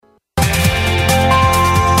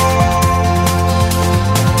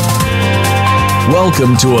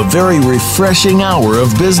Welcome to a very refreshing hour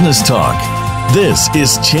of business talk. This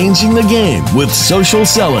is Changing the Game with Social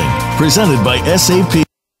Selling, presented by SAP.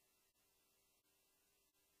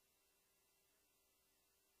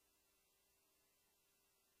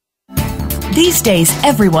 These days,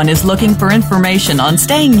 everyone is looking for information on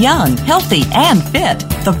staying young, healthy, and fit.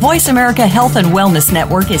 The Voice America Health and Wellness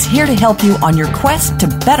Network is here to help you on your quest to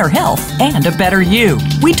better health and a better you.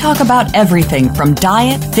 We talk about everything from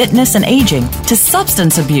diet, fitness, and aging to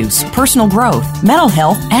substance abuse, personal growth, mental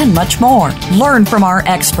health, and much more. Learn from our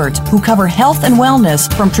experts who cover health and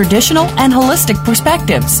wellness from traditional and holistic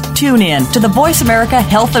perspectives. Tune in to the Voice America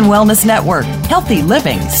Health and Wellness Network. Healthy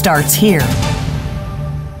living starts here.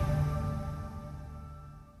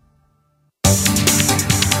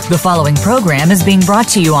 The following program is being brought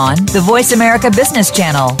to you on the Voice America Business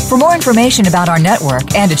Channel. For more information about our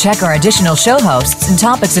network and to check our additional show hosts and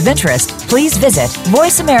topics of interest, please visit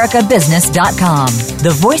voiceamericabusiness.com.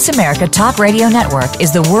 The Voice America Talk Radio Network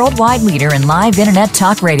is the worldwide leader in live Internet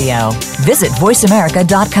talk radio. Visit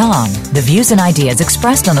voiceamerica.com. The views and ideas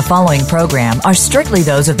expressed on the following program are strictly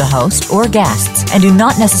those of the host or guests and do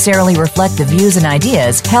not necessarily reflect the views and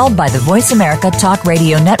ideas held by the Voice America Talk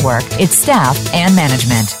Radio Network, its staff, and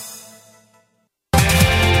management.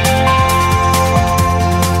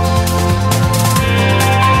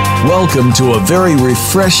 Welcome to a very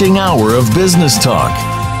refreshing hour of business talk.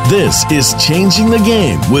 This is Changing the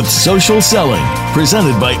Game with Social Selling,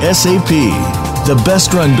 presented by SAP. The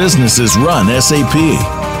best-run businesses run SAP.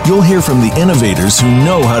 You'll hear from the innovators who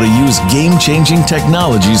know how to use game-changing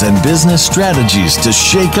technologies and business strategies to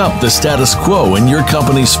shake up the status quo in your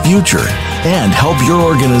company's future and help your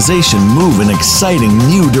organization move in exciting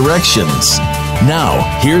new directions. Now,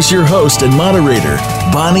 here's your host and moderator,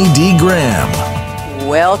 Bonnie D. Graham.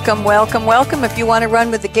 Welcome, welcome, welcome. If you want to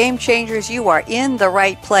run with the Game Changers, you are in the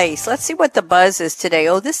right place. Let's see what the buzz is today.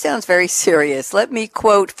 Oh, this sounds very serious. Let me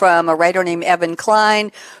quote from a writer named Evan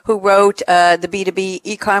Klein, who wrote, the B2B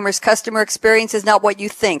e-commerce customer experience is not what you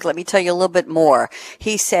think. Let me tell you a little bit more.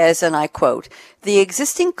 He says, and I quote, "The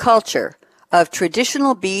existing culture of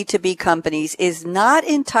traditional B2B companies is not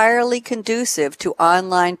entirely conducive to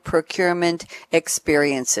online procurement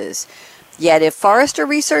experiences. Yet if Forrester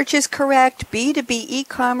research is correct, B2B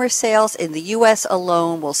e-commerce sales in the U.S.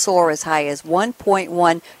 alone will soar as high as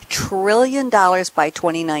 $1.1 trillion by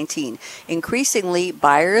 2019. Increasingly,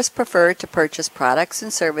 buyers prefer to purchase products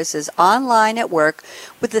and services online at work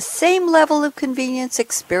with the same level of convenience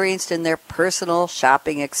experienced in their personal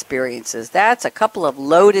shopping experiences." That's a couple of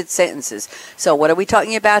loaded sentences. So what are we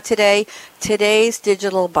talking about today? Today's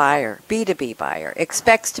digital buyer, B2B buyer,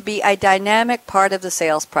 expects to be a dynamic part of the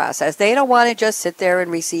sales process. They don't want to just sit there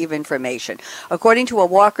and receive information. According to a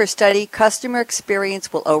Walker study, customer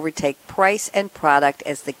experience will overtake price and product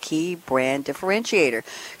as the key brand differentiator.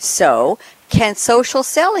 So, can social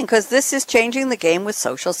selling, because this is changing the game with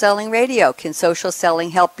Social Selling Radio, can social selling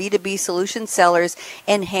help B2B solution sellers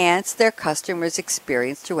enhance their customers'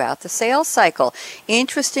 experience throughout the sales cycle?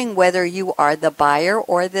 Interesting whether you are the buyer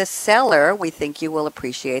or the seller. We think you will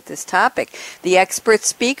appreciate this topic. The experts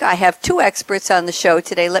speak. I have two experts on the show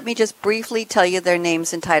today. Let me just briefly tell you their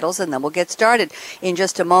names and titles, and then we'll get started. In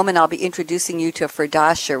just a moment, I'll be introducing you to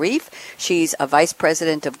Firdaus Sharif. She's a Vice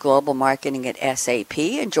President of Global Marketing at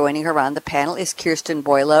SAP, and joining her on the panel is Kirsten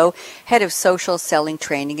Boileau, Head of Social Selling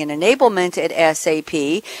Training and Enablement at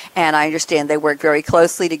SAP, and I understand they work very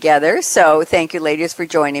closely together, so thank you, ladies, for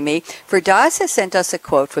joining me. Firdaus has sent us a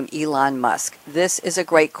quote from Elon Musk. This is a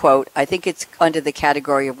great quote. I think it's under the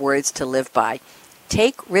category of words to live by.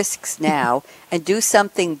 "Take risks now and do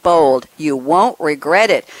something bold. You won't regret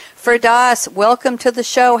it." Firdaus, welcome to the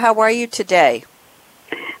show. How are you today?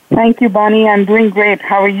 Thank you, Bonnie. I'm doing great.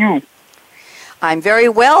 How are you? I'm very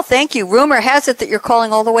well, thank you. Rumor has it that you're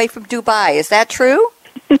calling all the way from Dubai. Is that true?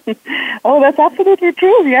 Oh, that's absolutely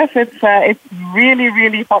true. Yes, it's really,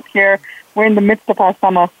 really hot here. We're in the midst of our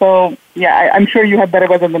summer, so yeah, I'm sure you have better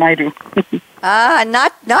weather than I do.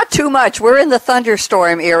 Not too much. We're in the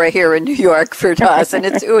thunderstorm era here in New York for us, and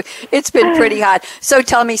it's been pretty hot. So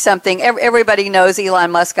tell me something. Everybody knows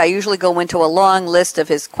Elon Musk. I usually go into a long list of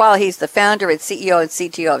his qualities. He's the founder and CEO and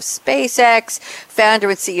CTO of SpaceX, founder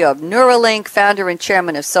and CEO of Neuralink, founder and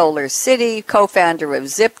chairman of Solar City, co-founder of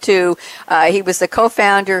Zip2. He was the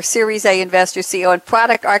co-founder, Series A investor, CEO, and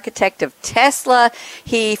product architect of Tesla.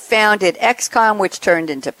 He founded XCOM, which turned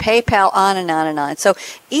into PayPal, on and on and on. So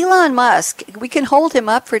Elon Musk, we can hold him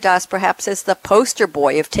up, Firdaus, perhaps as the poster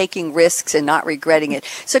boy of taking risks and not regretting it.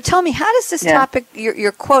 So tell me, how does this topic,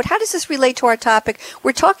 your quote, how does this relate to our topic?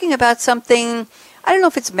 We're talking about something I don't know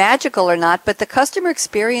if it's magical or not, but the customer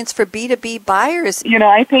experience for B2B buyers.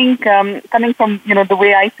 I think coming from, the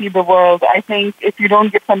way I see the world, I think if you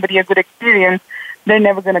don't give somebody a good experience, they're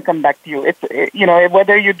never going to come back to you. It's,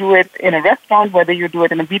 whether you do it in a restaurant, whether you do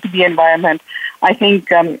it in a B2B environment, I think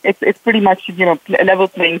it's pretty much, a level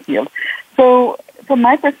playing field. So from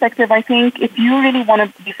my perspective, I think if you really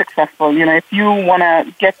want to be successful, if you want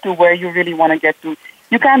to get to where you really want to get to,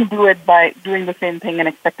 you can't do it by doing the same thing and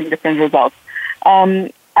expecting different results.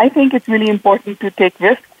 I think it's really important to take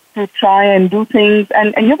risks, to try and do things,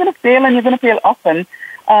 and you're going to fail, and you're going to fail often.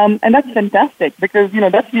 And that's fantastic because,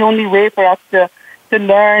 that's the only way for us to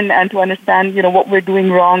learn and to understand, what we're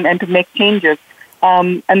doing wrong and to make changes.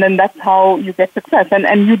 And then that's how you get success.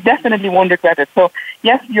 And you definitely won't regret it. So,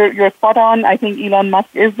 yes, you're spot on. I think Elon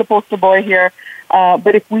Musk is the poster boy here.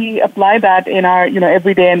 But if we apply that in our,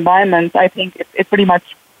 everyday environments, I think it pretty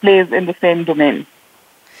much plays in the same domain.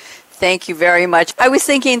 Thank you very much. I was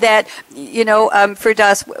thinking that,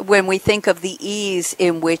 Firdaus, when we think of the ease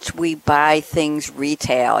in which we buy things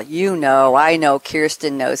retail, I know,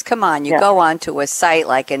 Kirsten knows. Come on, you go onto a site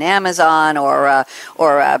like an Amazon or a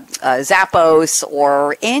Zappos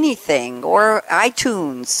or anything, or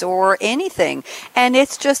iTunes or anything, and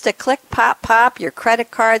it's just a click, pop, pop. Your credit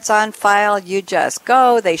card's on file. You just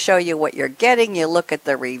go. They show you what you're getting. You look at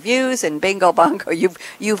the reviews, and bingo, bongo,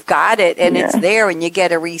 you've got it, and it's there, and you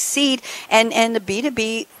get a receipt. And the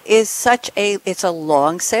B2B is it's a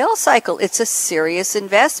long sales cycle. It's a serious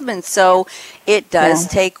investment. So it does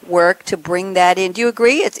take work to bring that in. Do you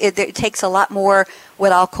agree? It takes a lot more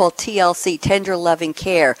what I'll call TLC, tender loving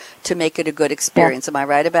care, to make it a good experience. Am I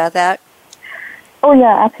right about that? Oh,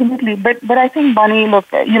 yeah, absolutely. But I think, Bunny, look,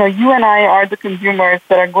 you and I are the consumers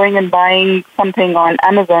that are going and buying something on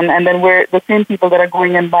Amazon, and then we're the same people that are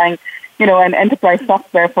going and buying an enterprise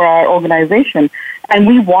software for our organization. And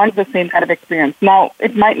we want the same kind of experience. Now,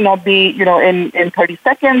 it might not be, in 30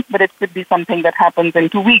 seconds, but it could be something that happens in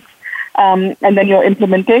 2 weeks. And then your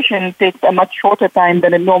implementation takes a much shorter time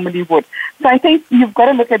than it normally would. So I think you've got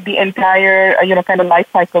to look at the entire, kind of life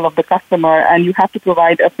cycle of the customer, and you have to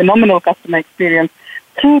provide a phenomenal customer experience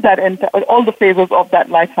through that all the phases of that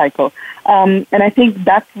life cycle. And I think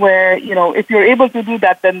that's where, if you're able to do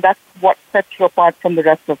that, then that's what sets you apart from the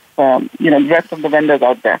rest of, the rest of the vendors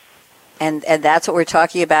out there. And that's what we're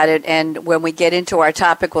talking about. And when we get into our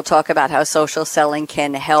topic, we'll talk about how social selling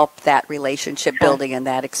can help that relationship building and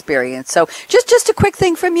that experience. So just a quick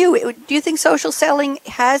thing from you. Do you think social selling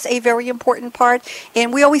has a very important part?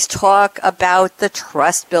 And we always talk about the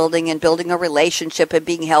trust building and building a relationship and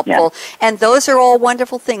being helpful. Yeah. And those are all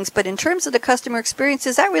wonderful things. But in terms of the customer experience,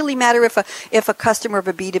 does that really matter if a customer of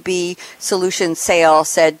a B2B solution sale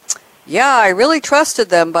said, yeah, I really trusted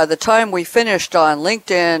them by the time we finished on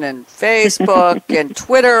LinkedIn and Facebook and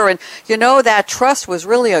Twitter. And, that trust was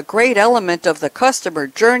really a great element of the customer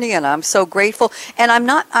journey, and I'm so grateful. And I'm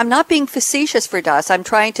not being facetious, Firdaus. I'm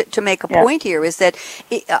trying to make a point here, is that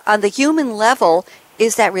on the human level,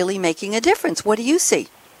 is that really making a difference? What do you see?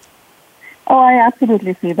 Oh, I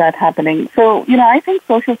absolutely see that happening. So, I think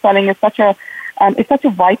social selling is such a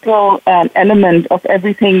vital element of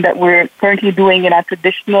everything that we're currently doing in our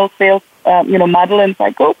traditional sales, model and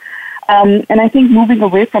cycle. And I think moving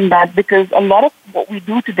away from that, because a lot of what we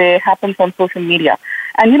do today happens on social media.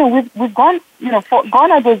 And, we've gone,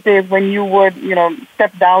 gone are those days when you would,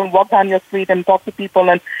 step down, walk down your street and talk to people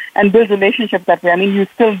and build relationships that way. I mean, you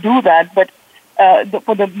still do that, but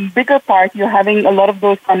for the bigger part, you're having a lot of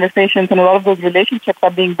those conversations and a lot of those relationships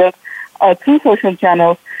are being built through social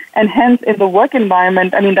channels. And hence, in the work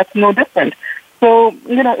environment, I mean, that's no different. So,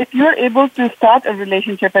 if you're able to start a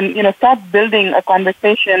relationship and, start building a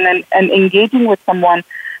conversation and engaging with someone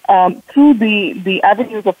through the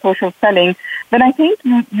avenues of social selling, then I think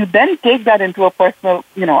you then take that into a personal,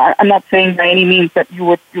 I'm not saying by any means that you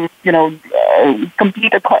would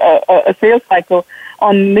complete a sales cycle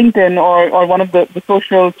on LinkedIn or one of the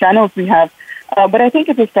social channels we have. But I think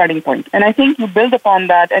it's a starting point. And I think you build upon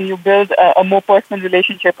that and you build a more personal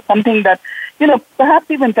relationship, something that,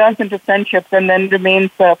 perhaps even turns into friendships and then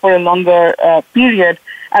remains for a longer period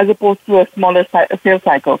as opposed to a smaller sales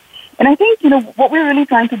cycle. And I think, what we're really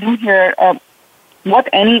trying to do here, what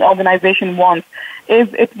any organization wants, is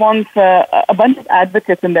it wants a bunch of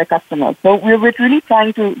advocates in their customers. So we're really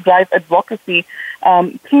trying to drive advocacy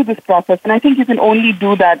through this process. And I think you can only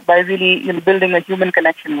do that by really building a human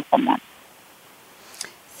connection with someone.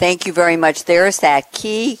 Thank you very much. There's that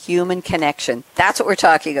key human connection. That's what we're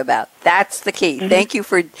talking about. That's the key. Mm-hmm. Thank you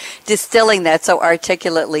for distilling that so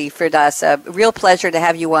articulately, Firdaus. A real pleasure to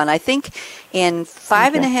have you on. I think In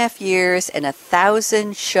 5.5 years and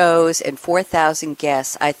 1,000 shows and 4,000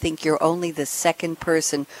 guests, I think you're only the second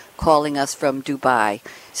person calling us from Dubai.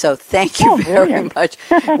 So thank you very much.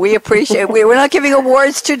 We appreciate it. We're not giving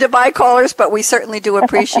awards to Dubai callers, but we certainly do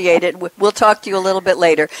appreciate it. We'll talk to you a little bit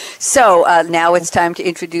later. So now it's time to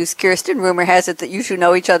introduce Kirsten. Rumor has it that you two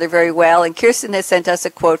know each other very well. And Kirsten has sent us a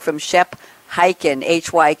quote from Shep Hyken,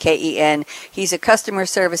 Hyken. He's a customer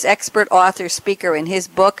service expert, author, speaker. In his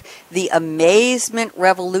book, The Amazement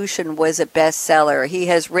Revolution, was a bestseller. He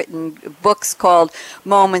has written books called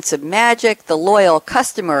Moments of Magic, The Loyal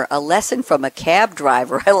Customer, A Lesson from a Cab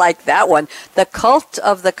Driver. I like that one. The Cult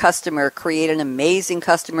of the Customer, Create an Amazing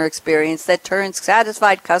Customer Experience that turns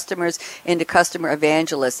satisfied customers into customer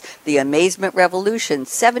evangelists. The Amazement Revolution,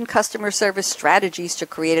 7 customer service strategies to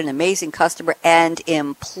create an amazing customer and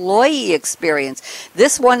employee experience.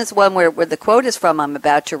 This one is one where the quote is from I'm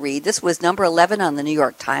about to read. This was number 11 on the New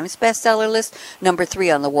York Times bestseller list, number 3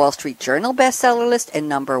 on the Wall Street Journal bestseller list, and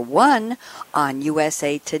number 1 on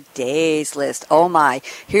USA Today's list. Oh my.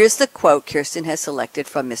 Here's the quote Kirsten has selected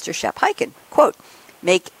from Mr. Shep Hyken. Quote,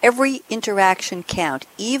 make every interaction count,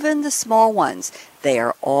 even the small ones. They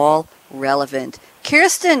are all relevant.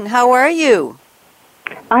 Kirsten, how are you?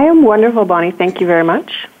 I am wonderful, Bonnie. Thank you very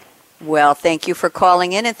much. Well, thank you for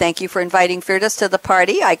calling in, and thank you for inviting Firdaus to the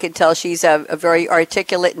party. I can tell she's a very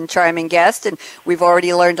articulate and charming guest, and we've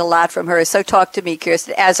already learned a lot from her. So talk to me,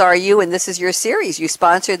 Kirsten, as are you, and this is your series. You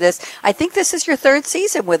sponsor this. I think this is your 3rd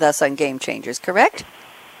season with us on Game Changers, correct?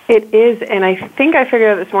 It is, and I think I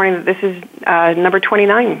figured out this morning that this is number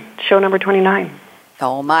 29, show number 29.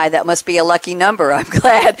 Oh, my, that must be a lucky number. I'm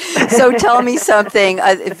glad. So tell me something.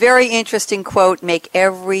 A very interesting quote, make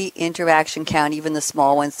every interaction count, even the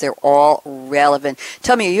small ones. They're all relevant.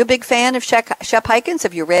 Tell me, are you a big fan of Shep Hyken?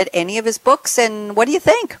 Have you read any of his books, and what do you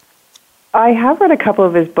think? I have read a couple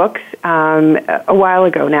of his books a while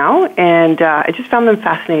ago now, and I just found them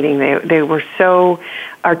fascinating. They were so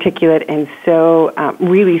articulate and so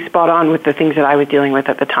really spot on with the things that I was dealing with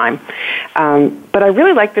at the time. But I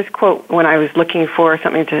really liked this quote when I was looking for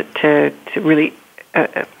something to really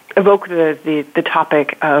evoke the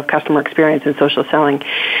topic of customer experience and social selling.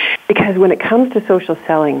 Because when it comes to social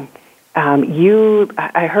selling,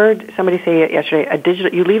 I heard somebody say it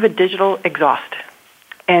yesterday, you leave a digital exhaust.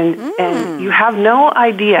 And you have no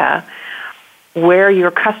idea where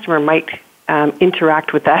your customer might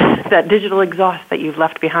interact with that digital exhaust that you've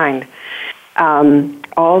left behind.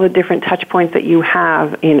 All the different touch points that you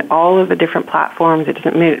have in all of the different platforms. It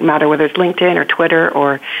doesn't matter whether it's LinkedIn or Twitter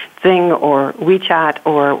or Zing or WeChat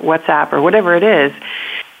or WhatsApp or whatever it is.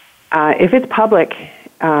 If it's public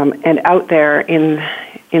and out there in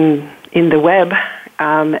the web,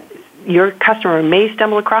 your customer may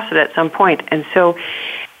stumble across it at some point. And so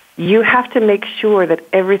you have to make sure that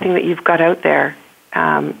everything that you've got out there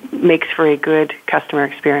makes for a good customer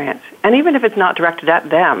experience. And even if it's not directed at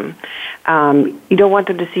them, you don't want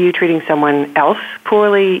them to see you treating someone else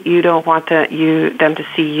poorly. You don't want them to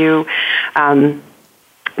see you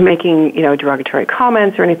making derogatory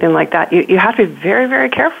comments or anything like that. You have to be very, very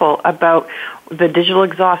careful about the digital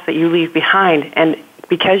exhaust that you leave behind, and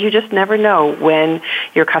because you just never know when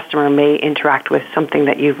your customer may interact with something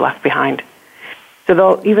that you've left behind.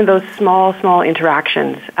 So even those small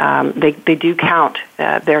interactions, they do count.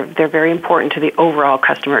 They're very important to the overall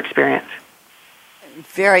customer experience.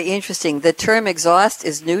 Very interesting. The term exhaust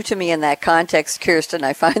is new to me in that context, Kirsten.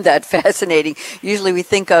 I find that fascinating. Usually we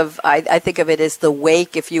think of, I think of it as the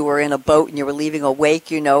wake. If you were in a boat and you were leaving a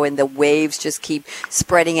wake, and the waves just keep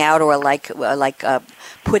spreading out, or like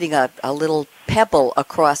putting a little pebble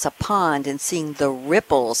across a pond and seeing the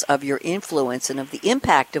ripples of your influence and of the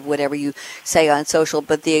impact of whatever you say on social.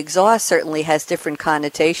 But the exhaust certainly has different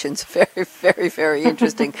connotations. Very, very, very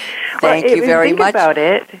interesting. Thank you very much. Think about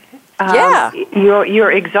it.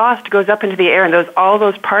 Your exhaust goes up into the air, and all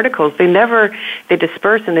those particles, they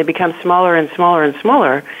disperse and they become smaller and smaller and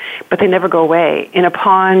smaller, but they never go away. In a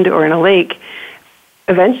pond or in a lake,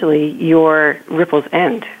 eventually your ripples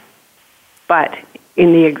end. But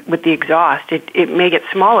with the exhaust, it may get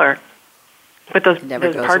smaller, but those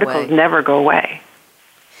particles never go away.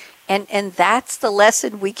 And that's the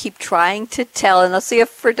lesson we keep trying to tell, and I'll see if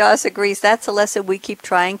Firdaus agrees, that's a lesson we keep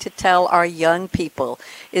trying to tell our young people,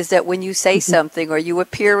 is that when you say something or you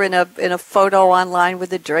appear in a photo online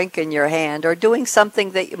with a drink in your hand or doing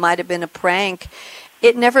something that might have been a prank,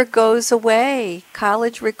 it never goes away.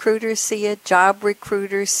 College recruiters see it, job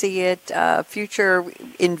recruiters see it, future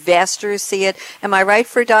investors see it. Am I right,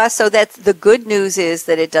 Firdaus? So that's the good news is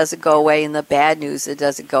that it doesn't go away, and the bad news it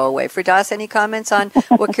doesn't go away. Firdaus, any comments on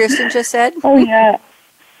what Kirsten just said? Oh, yeah.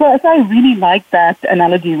 So I really like that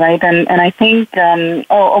analogy, right? And I think,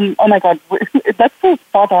 oh my God, that's so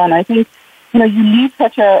spot on. I think, you leave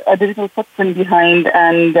such a digital footprint behind,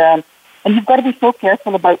 and you've got to be so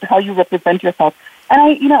careful about how you represent yourself.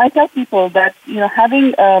 And I tell people that,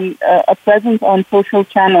 having a presence on social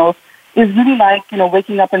channels is really like,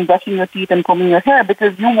 waking up and brushing your teeth and combing your hair,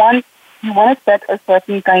 because you want to set a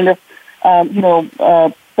certain kind of,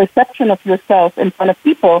 perception of yourself in front of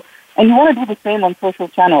people. And you want to do the same on social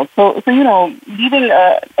channels. So leaving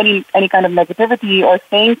any kind of negativity or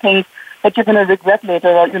saying things that you're going to regret later,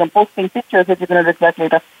 or posting pictures that you're going to regret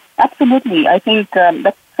later. Absolutely, I think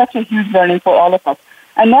that's such a huge learning for all of us,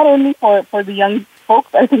 and not only for the young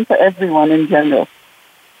folks. I think for everyone in general.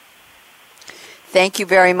 Thank you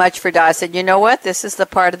very much, Firdaus. And you know what? This is the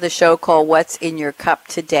part of the show called What's in Your Cup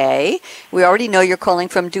Today. We already know you're calling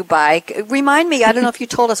from Dubai. Remind me, I don't know if you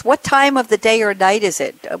told us, what time of the day or night is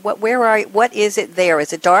it? What is it there?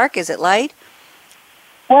 Is it dark? Is it light?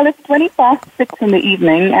 Well, it's 6:20 in the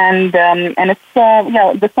evening, and it's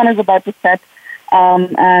the sun is about to set,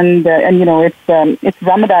 and it's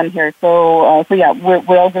Ramadan here, so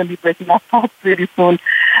we're all going to be breaking our fast really soon.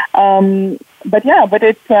 But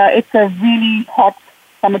it's a really hot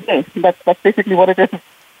summer day. That's basically what it is.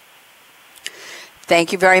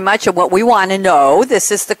 Thank you very much. And what we want to know,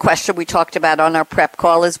 this is the question we talked about on our prep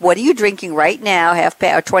call, is what are you drinking right now,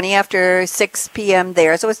 20 after 6 p.m.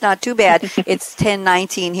 there, so it's not too bad. It's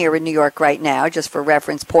 10:19 here in New York right now, just for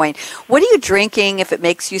reference point. What are you drinking if it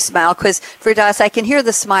makes you smile? Because, Firdaus, I can hear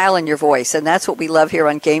the smile in your voice, and that's what we love here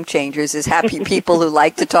on Game Changers, is happy people who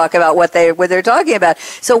like to talk about what they're talking about.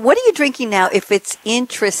 So what are you drinking now if it's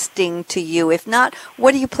interesting to you? If not,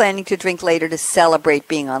 what are you planning to drink later to celebrate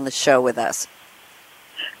being on the show with us?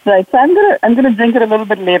 Right, so I'm gonna drink it a little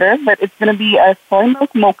bit later, but it's gonna be a soy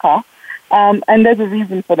milk mocha, and there's a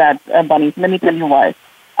reason for that, Bunny. So let me tell you why.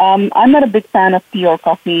 I'm not a big fan of tea or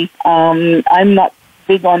coffee. I'm not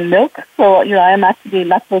big on milk, so I am actually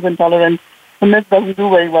lactose intolerant. So milk doesn't do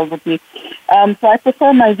very well with me. So I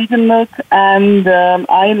prefer my vegan milk, and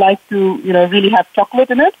I like to really have chocolate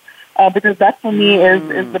in it, because that for me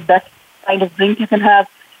is the best kind of drink you can have.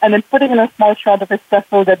 And then putting in a small shot of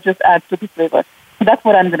espresso that just adds to the flavor. So that's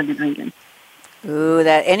what I'm going to be drinking. Ooh,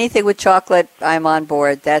 anything with chocolate, I'm on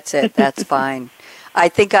board. That's it. That's fine. I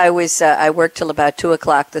think I worked till about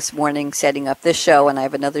 2:00 this morning setting up this show, and I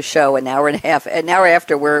have another show an hour and a half. An hour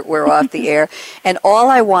after we're off the air, and all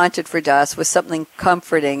I wanted for Firdaus was something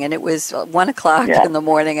comforting, and it was 1:00 in the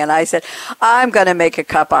morning, and I said, I'm going to make a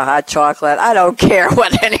cup of hot chocolate. I don't care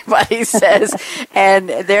what anybody says.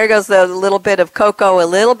 And there goes the little bit of cocoa, a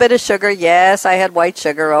little bit of sugar. Yes, I had white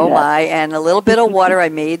sugar. Oh my, and a little bit of water. I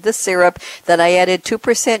made the syrup. Then I added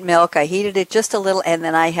 2% milk. I heated it just a little, and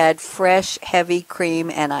then I had fresh, heavy cream,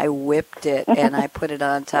 and I whipped it and I put it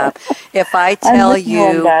on top. If I tell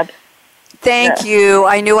you, thank you.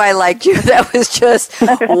 I knew I liked you. That was just,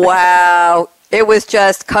 wow. It was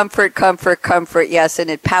just comfort, comfort, comfort. Yes,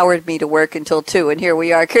 and it powered me to work until 2. And here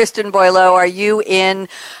we are. Kirsten Boileau, are you in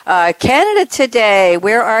Canada today?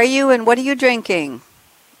 Where are you and what are you drinking?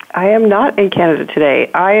 I am not in Canada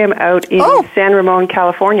today. I am out in San Ramon,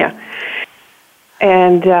 California.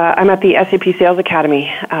 And I'm at the SAP Sales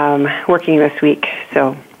Academy working this week.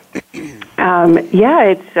 So,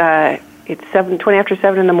 it's 7:20 after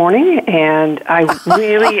 7 in the morning, and I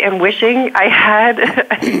really am wishing I had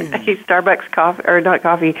a Starbucks coffee, or not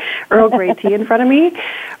coffee, Earl Grey tea in front of me,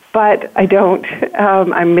 but I don't.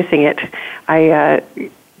 I'm missing it. I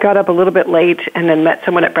got up a little bit late and then met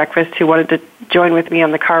someone at breakfast who wanted to join with me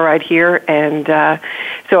on the car ride here, and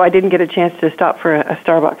so I didn't get a chance to stop for a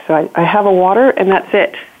Starbucks. So I have a water, and that's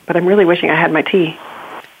it, but I'm really wishing I had my tea.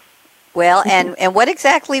 Well, and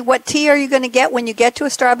what tea are you going to get when you get to a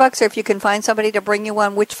Starbucks, or if you can find somebody to bring you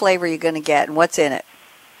one, which flavor are you going to get, and what's in it?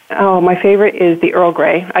 Oh, my favorite is the Earl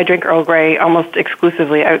Grey. I drink Earl Grey almost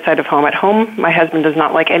exclusively outside of home. At home, my husband does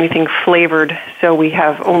not like anything flavored, so we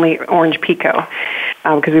have only orange pekoe,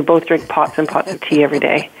 because we both drink pots and pots of tea every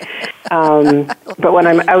day. But when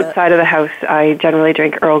I'm outside of the house, I generally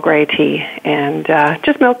drink Earl Grey tea and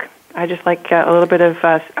just milk. I just like a little bit of,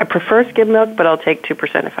 I prefer skim milk, but I'll take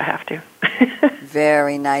 2% if I have to.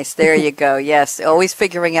 Very nice. There you go. Yes. Always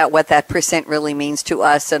figuring out what that percent really means to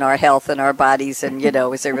us and our health and our bodies. And,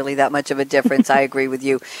 is there really that much of a difference? I agree with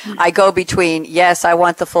you. I go between, yes, I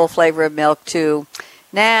want the full flavor of milk, to,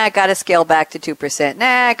 nah, I got to scale back to 2%.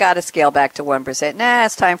 Nah, I got to scale back to 1%. Nah,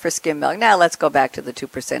 it's time for skim milk. Now let's go back to the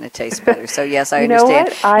 2%. It tastes better. So, yes, I understand.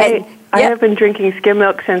 You know what? I have been drinking skim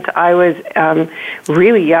milk since I was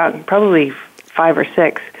really young, probably 5 or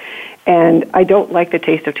 6, and I don't like the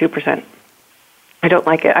taste of 2%. I don't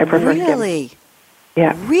like it. I prefer skim. Really?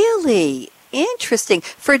 Yeah. Really? Interesting.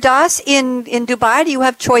 Firdaus, in Dubai, do you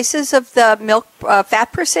have choices of the milk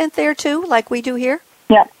fat percent there too, like we do here?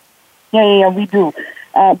 Yeah, we do.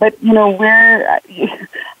 But I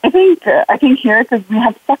think here, because we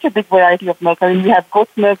have such a big variety of milk. I mean, we have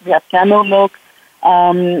goat's milk, we have camel milk,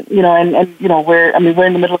 we're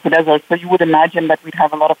in the middle of the desert, so you would imagine that we'd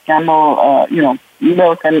have a lot of camel,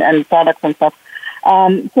 milk and products and stuff.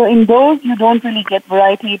 So in those, you don't really get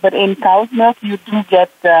variety, but in cow's milk, you do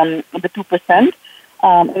get the 2%.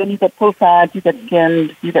 And then you get full fat, you get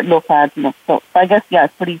skimmed, you get low fat. So I guess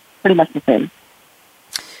it's pretty much the same.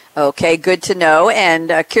 Okay, good to know. And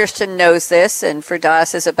Kirsten knows this, and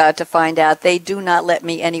Firdaus is about to find out. They do not let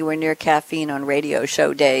me anywhere near caffeine on radio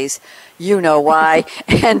show days. You know why.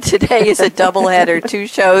 And today is a doubleheader, 2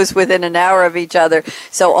 shows within an hour of each other.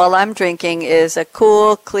 So all I'm drinking is a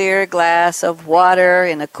cool, clear glass of water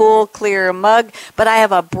in a cool, clear mug. But I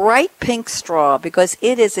have a bright pink straw because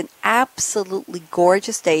it is an absolutely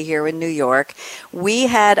gorgeous day here in New York. We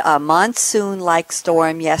had a monsoon-like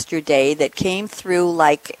storm yesterday that came through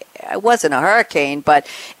like, it wasn't a hurricane, but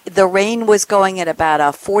the rain was going at about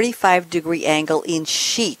a 45-degree angle in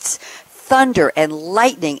sheets. Thunder and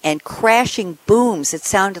lightning and crashing booms. It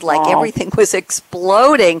sounded like everything was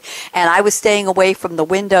exploding. And I was staying away from the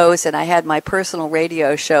windows, and I had my personal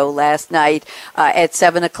radio show last night at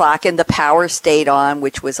 7 o'clock, and the power stayed on,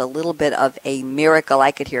 which was a little bit of a miracle.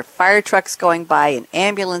 I could hear fire trucks going by and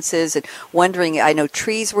ambulances and wondering, I know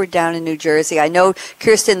trees were down in New Jersey. I know,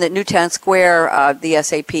 Kirsten, that Newtown Square, the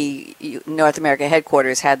SAP North America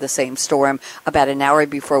headquarters, had the same storm about an hour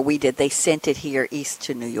before we did. They sent it here east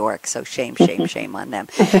to New York, so shame on them.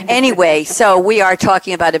 Anyway, so we are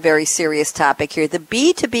talking about a very serious topic here, the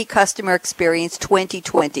B2B Customer Experience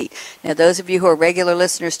 2020. Now, those of you who are regular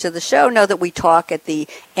listeners to the show know that we talk at the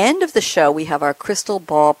end of the show. We have our crystal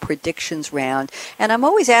ball predictions round, and I'm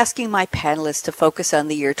always asking my panelists to focus on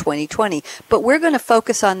the year 2020, but we're going to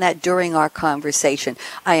focus on that during our conversation.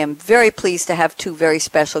 I am very pleased to have 2 very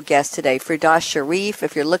special guests today. Firdaus Sharif,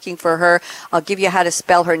 if you're looking for her, I'll give you how to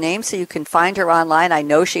spell her name so you can find her online. I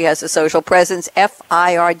know she has a social presence,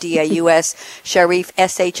 Firdaus Sharif,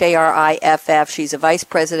 Shariff. She's a vice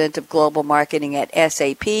president of global marketing at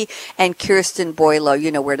SAP. And Kirsten Boileau,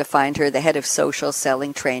 you know where to find her, the head of social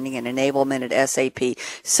selling, training, and enablement at SAP.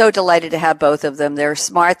 So delighted to have both of them. They're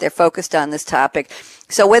smart. They're focused on this topic.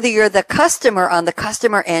 So whether you're the customer on the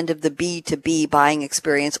customer end of the B2B buying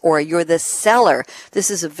experience or you're the seller,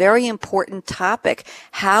 this is a very important topic.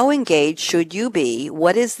 How engaged should you be?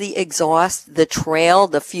 What is the exhaust, the trail,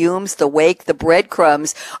 the fumes, the wake, the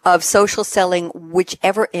breadcrumbs of social selling,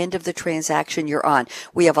 whichever end of the transaction you're on?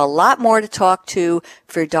 We have a lot more to talk to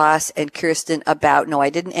Firdaus and Kirsten about. No, I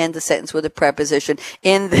didn't end the sentence with a preposition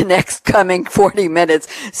in the next coming 40 minutes.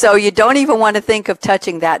 So you don't even want to think of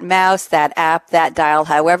touching that mouse, that app, that dial.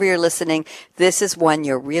 However you're listening, this is one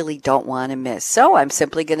you really don't want to miss. So I'm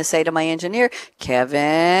simply going to say to my engineer,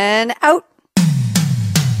 Kevin, out.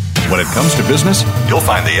 When it comes to business, you'll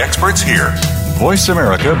find the experts here. Voice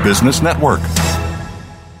America Business Network.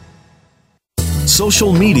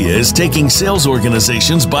 Social media is taking sales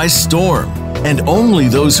organizations by storm, and only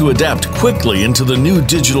those who adapt quickly into the new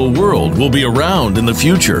digital world will be around in the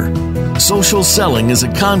future. Social selling is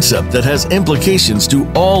a concept that has implications to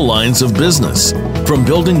all lines of business, from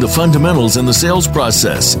building the fundamentals in the sales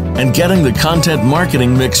process and getting the content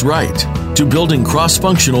marketing mix right, to building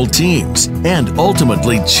cross-functional teams and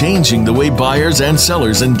ultimately changing the way buyers and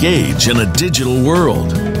sellers engage in a digital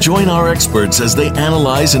world. Join our experts as they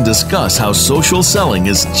analyze and discuss how social selling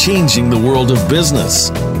is changing the world of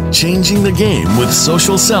business. Changing the Game with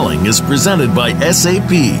Social Selling is presented by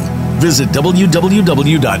SAP. Visit www.sap.com.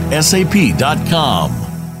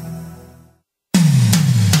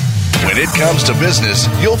 When it comes to business,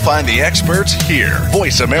 you'll find the experts here.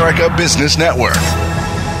 Voice America Business Network.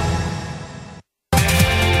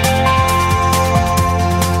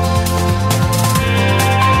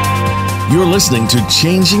 You're listening to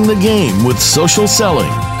Changing the Game with Social Selling,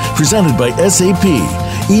 presented by SAP.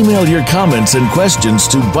 Email your comments and questions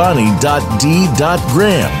to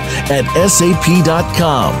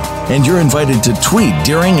bonnie.d.graham@sap.com. And you're invited to tweet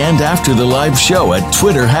during and after the live show at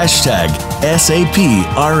Twitter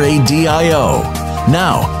 #SAPRADIO.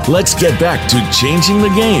 Now, let's get back to Changing the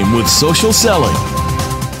Game with Social Selling.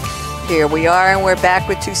 Here we are, and we're back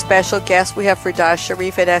with 2 special guests. We have Firdaus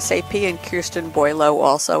Sharif at SAP and Kirsten Boileau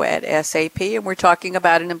also at SAP, and we're talking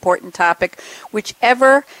about an important topic,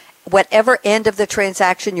 whatever end of the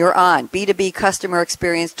transaction you're on. B2B Customer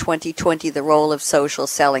Experience 2020, the role of social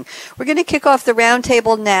selling. We're going to kick off the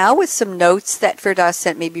roundtable now with some notes that Firdaus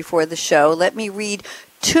sent me before the show. Let me read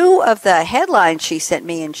two of the headlines she sent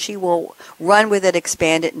me, and she will run with it,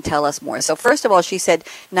 expand it, and tell us more. So first of all, she said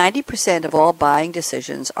 90% of all buying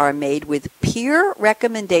decisions are made with peer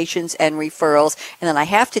recommendations and referrals. And then I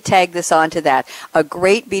have to tag this on to that. A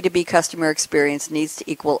great B2B customer experience needs to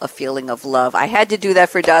equal a feeling of love. I had to do that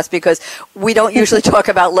for Das because we don't usually talk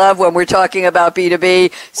about love when we're talking about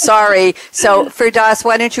B2B. Sorry. So for Das,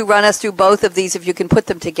 why don't you run us through both of these? If you can put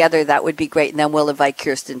them together, that would be great. And then we'll invite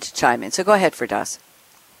Kirsten to chime in. So go ahead, Firdaus.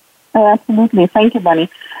 Oh, absolutely. Thank you, Bonnie.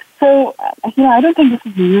 So, I don't think this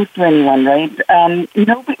is news to anyone, right?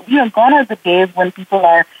 We are gone are the days when people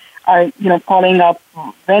are calling up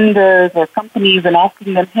vendors or companies and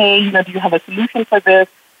asking them, hey, do you have a solution for this?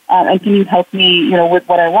 And can you help me, with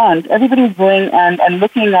what I want? Everybody's going and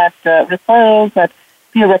looking at referrals, at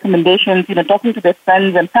peer recommendations, talking to their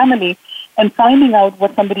friends and family and finding out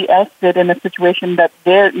what somebody else did in a situation that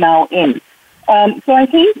they're now in. So I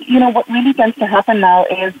think, what really tends to happen now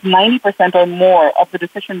is 90% or more of the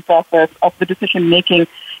decision process, of the decision making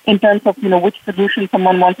in terms of, which solution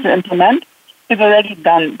someone wants to implement is already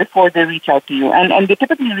done before they reach out to you. And they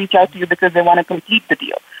typically reach out to you because they want to complete the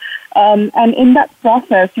deal. And in that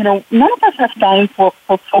process, none of us have time for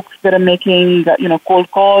folks that are making, cold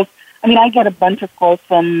calls. I mean, I get a bunch of calls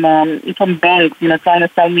from banks, trying to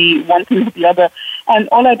sell me one thing or the other. And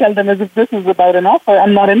all I tell them is if this is about an offer,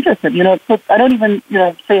 I'm not interested. So I don't even,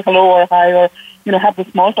 say hello or hi or, have the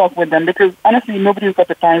small talk with them because honestly, nobody's got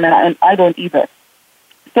the time and I don't either.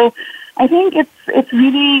 So I think it's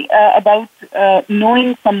really about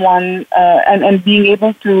knowing someone and being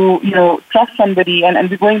able to, trust somebody. And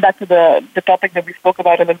we're going back to the topic that we spoke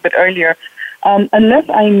about a little bit earlier. Unless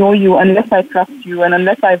I know you, unless I trust you, and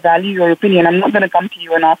unless I value your opinion, I'm not going to come to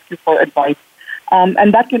you and ask you for advice.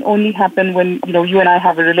 And that can only happen when, you and I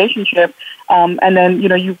have a relationship, and then,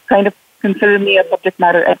 you kind of consider me a subject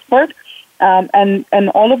matter expert. And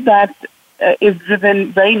all of that is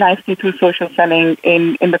driven very nicely through social selling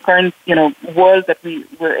in the current, world that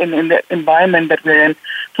we're in the environment that we're in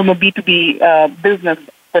from a B2B business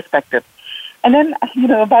perspective. And then,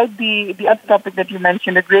 about the other topic that you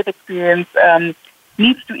mentioned, a great experience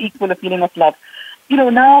needs to equal a feeling of love.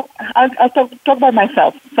 Now I'll talk about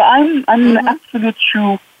myself. So I'm an absolute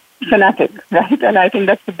shoe fanatic, right? And I think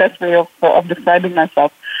that's the best way of describing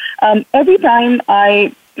myself. Every time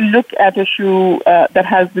I look at a shoe that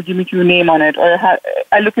has the Jimmy Choo name on it, or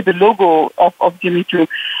I look at the logo of Jimmy Choo,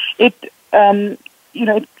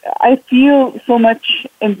 I feel so much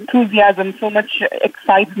enthusiasm, so much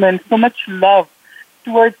excitement, so much love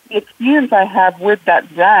towards the experience I have with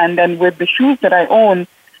that brand and with the shoes that I own.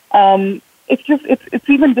 It's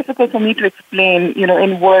even difficult for me to explain,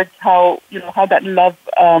 in words how that love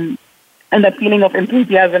and that feeling of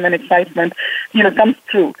enthusiasm and excitement, comes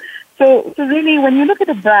through. So really, when you look at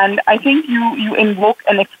a brand, I think you invoke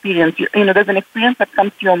an experience. There's an experience that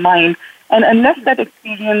comes to your mind, and unless that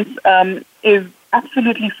experience is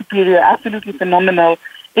absolutely superior, absolutely phenomenal,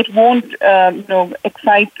 it won't,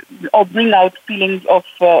 excite or bring out feelings of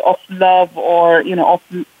love or, of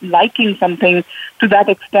liking something to that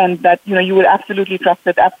extent that, you would absolutely trust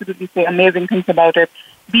it, absolutely say amazing things about it,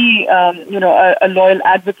 be, a loyal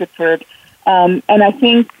advocate for it. And I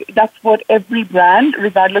think that's what every brand,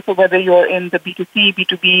 regardless of whether you're in the B2C,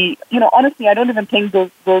 B2B, honestly, I don't even think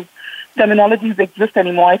those terminologies exist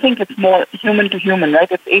anymore. I think it's more human to human,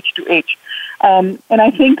 right? It's H to H. And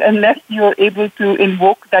I think unless you're able to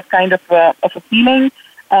invoke that kind of a feeling,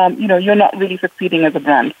 you're not really succeeding as a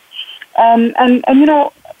brand. And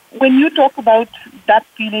when you talk about that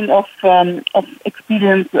feeling of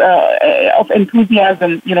experience, of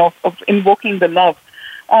enthusiasm, of invoking the love,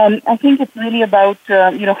 I think it's really about,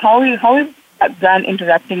 how is that brand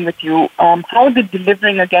interacting with you? How are they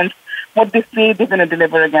delivering against what they say they're going to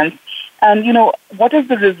deliver against? And, what is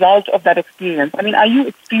the result of that experience? I mean, are you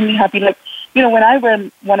extremely happy? Like, when I wear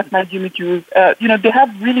one of my Jimmy Choos, they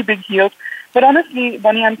have really big heels. But honestly,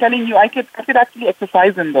 Bonnie, I'm telling you, I could actually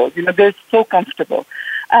exercise in those. They're so comfortable.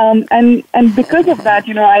 And because of that,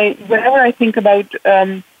 whenever I think about,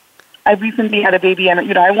 I recently had a baby and,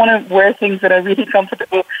 I want to wear things that are really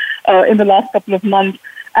comfortable in the last couple of months.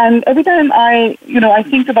 And every time I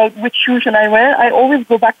think about which shoe shall I wear, I always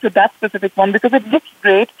go back to that specific one because it looks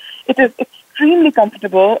great. It is extremely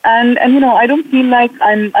comfortable, and I don't feel like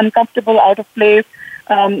I'm uncomfortable, out of place,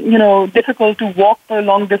 difficult to walk for a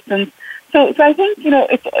long distance. So I think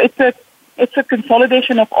it's a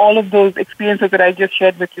consolidation of all of those experiences that I just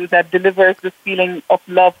shared with you that delivers this feeling of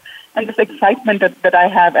love and this excitement that I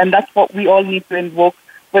have, and that's what we all need to invoke,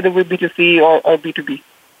 whether we're B2C or B2B.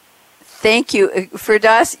 Thank you.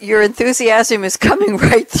 Firdaus, your enthusiasm is coming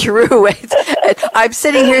right through. I'm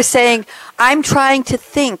sitting here saying, I'm trying to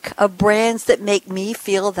think of brands that make me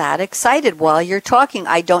feel that excited while you're talking.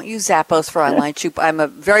 I don't use Zappos for online shoe. I'm a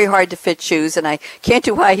very hard to fit shoes, and I can't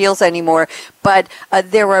do high heels anymore. But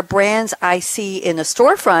there are brands I see in a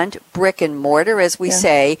storefront, brick and mortar, as we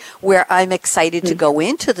say, where I'm excited to go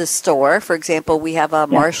into the store. For example, we have a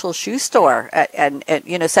Marshall shoe store, and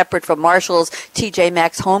separate from Marshall's, TJ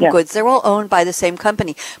Maxx, Home Goods. They're all owned by the same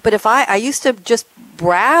company. But if I used to just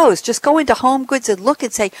browse, just go into Home Goods and look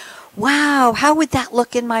and say, wow, how would that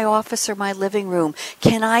look in my office or my living room?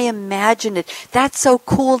 Can I imagine it? That's so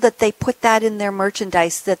cool that they put that in their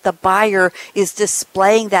merchandise, that the buyer is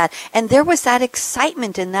displaying that. And there was that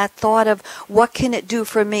excitement in that thought of, what can it do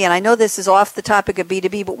for me? And I know this is off the topic of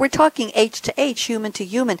B2B, but we're talking H to H, human to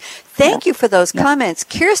human. Thank you for those comments.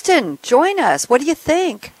 Kirsten, join us. What do you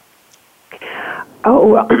think? Oh,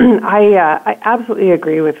 well, I absolutely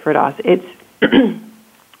agree with Firdaus. It's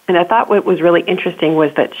and I thought what was really interesting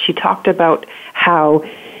was that she talked about how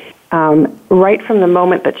right from the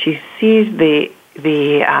moment that she sees the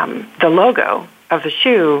logo of the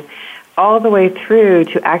shoe, all the way through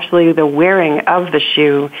to actually the wearing of the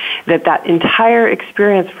shoe, that entire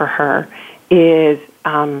experience for her is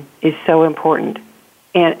so important.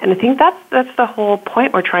 And I think that's the whole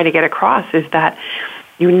point we're trying to get across, is that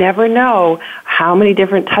you never know how many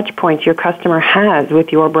different touch points your customer has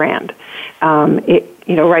with your brand.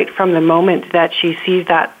 Right from the moment that she sees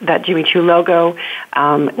that Jimmy Choo logo,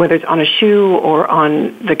 whether it's on a shoe or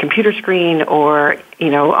on the computer screen or,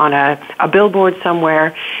 on a billboard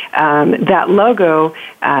somewhere, that logo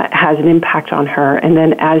has an impact on her. And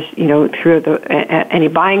then as, through any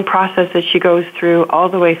buying process that she goes through, all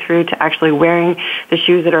the way through to actually wearing the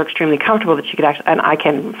shoes that are extremely comfortable, that she could actually, and I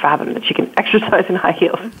can fathom that she can exercise in high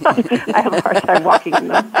heels. I have a hard time walking in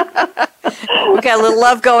them. We got a little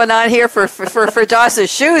love going on here for Daws's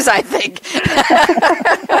shoes, I think.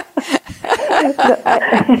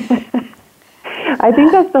 I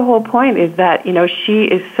think that's the whole point, is that, she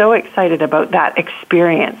is so excited about that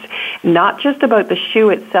experience, not just about the shoe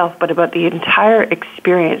itself, but about the entire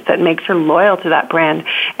experience that makes her loyal to that brand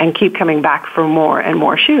and keep coming back for more and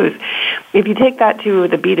more shoes. If you take that to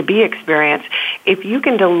the B2B experience, if you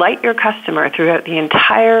can delight your customer throughout the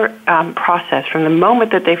entire process, from the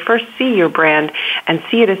moment that they first see your brand and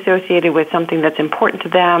see it associated with something that's important to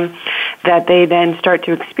them, that they then start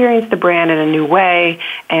to experience the brand in a new way,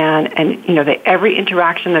 and every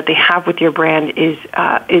interaction that they have with your brand is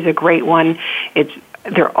a great one.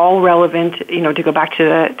 They're all relevant. To go back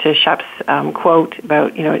to Shep's quote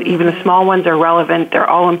about even the small ones are relevant. They're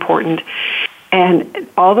all important, and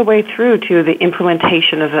all the way through to the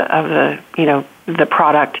implementation of the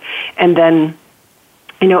product, and then.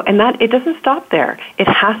 And that it doesn't stop there. It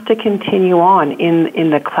has to continue on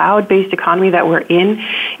in the cloud-based economy that we're in.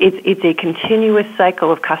 It's a continuous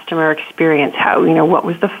cycle of customer experience. How what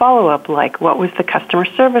was the follow-up like? What was the customer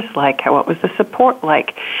service like? What was the support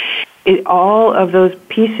like? All of those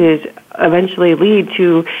pieces eventually lead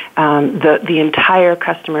to the entire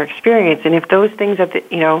customer experience. And if those things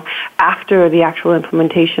after the actual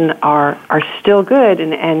implementation are still good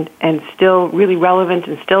and still really relevant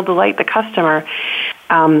and still delight the customer,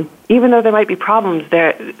 even though there might be problems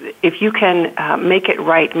there, if you can make it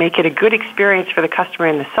right, make it a good experience for the customer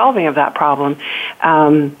in the solving of that problem,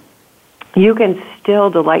 you can still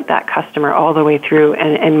delight that customer all the way through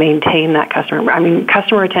and maintain that customer. I mean,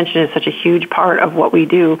 customer retention is such a huge part of what we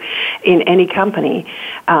do in any company,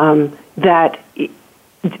 that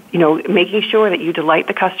making sure that you delight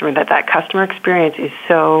the customer, that customer experience is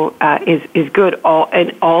is good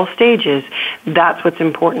in all stages. That's what's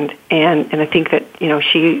important, and I think that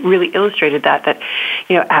she really illustrated that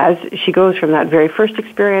as she goes from that very first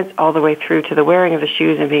experience all the way through to the wearing of the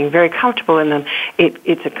shoes and being very comfortable in them,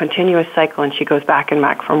 it's a continuous cycle, and she goes back and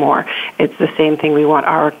back for more. It's the same thing. We want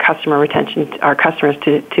our customer retention, our customers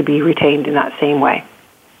to be retained in that same way.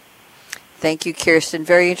 Thank you, Kirsten.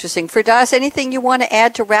 Very interesting. Firdaus, anything you want to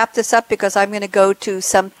add to wrap this up? Because I'm going to go to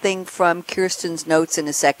something from Kirsten's notes in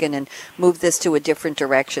a second and move this to a different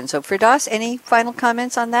direction. So, Firdaus, any final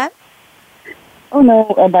comments on that? Oh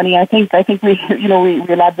no, Bunny. I think we we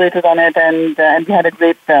elaborated on it and we had a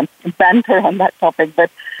great banter on that topic. But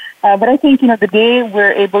I think the day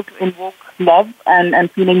we're able to invoke love and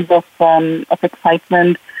feelings of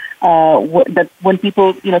excitement, that when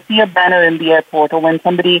people see a banner in the airport, or when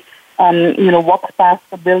somebody walks past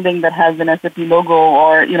a building that has an SAP logo,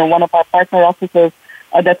 or, one of our partner offices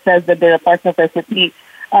that says that they're a partner of SAP.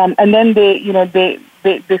 And then they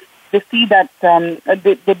see that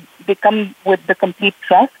they come with the complete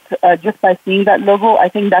trust just by seeing that logo. I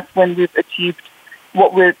think that's when we've achieved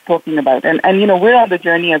what we're talking about. And we're on the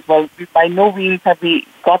journey as well. By no means have we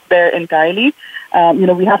got there entirely.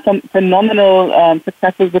 We have some phenomenal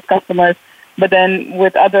successes with customers, but then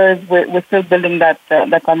with others, we're still building that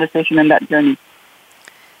conversation and that journey.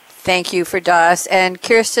 Thank you, Firdaus. And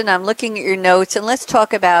Kirsten, I'm looking at your notes, and let's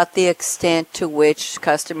talk about the extent to which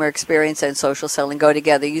customer experience and social selling go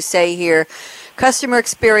together. You say here, customer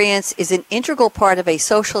experience is an integral part of a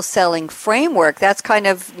social selling framework. That's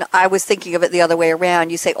I was thinking of it the other way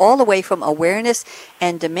around. You say all the way from awareness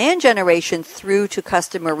and demand generation through to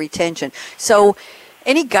customer retention. So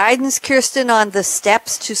any guidance, Kirsten, on the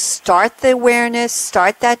steps to start the awareness,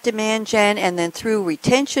 start that demand gen, and then through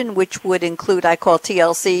retention, which would include, I call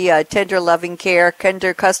TLC, tender loving care,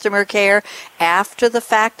 tender customer care, after the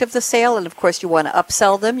fact of the sale. And of course, you want to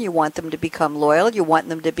upsell them. You want them to become loyal. You want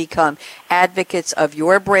them to become advocates of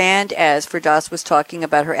your brand, as Firdaus was talking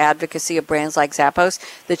about her advocacy of brands like Zappos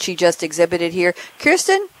that she just exhibited here.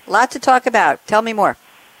 Kirsten, a lot to talk about. Tell me more.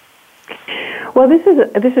 Well, this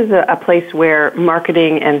is a place where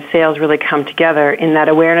marketing and sales really come together in that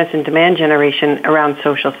awareness and demand generation around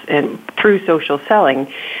social and through social selling.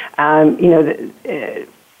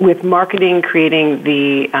 With marketing, creating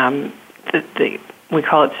the we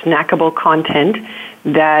call it snackable content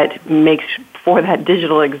that makes for that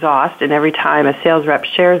digital exhaust, and every time a sales rep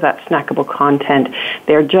shares that snackable content,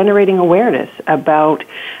 they're generating awareness about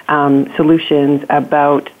solutions,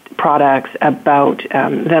 about products, about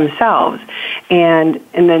themselves, and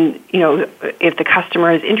then if the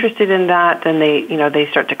customer is interested in that, then they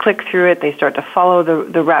start to click through it, they start to follow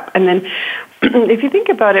the rep, and then if you think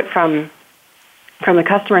about it from the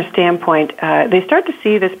customer standpoint, they start to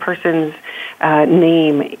see this person's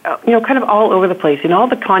name, kind of all over the place in all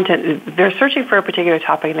the content. They're searching for a particular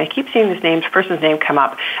topic, and they keep seeing this person's name come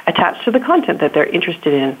up attached to the content that they're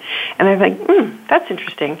interested in. And they're like, that's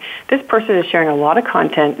interesting. This person is sharing a lot of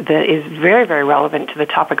content that is very, very relevant to the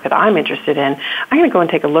topic that I'm interested in. I'm going to go and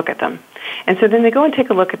take a look at them. And so then they go and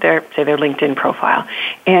take a look at their LinkedIn profile.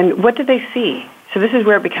 And what do they see? So this is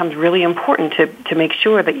where it becomes really important to make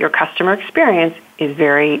sure that your customer experience is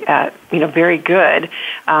very, very good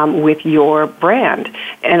with your brand.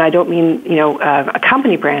 And I don't mean, a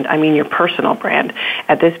company brand. I mean your personal brand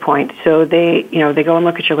at this point. So they go and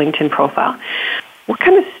look at your LinkedIn profile. What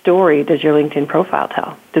kind of story does your LinkedIn profile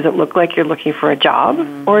tell? Does it look like you're looking for a job,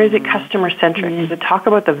 or is it customer-centric? Does it talk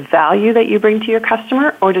about the value that you bring to your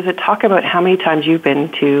customer, or does it talk about how many times you've been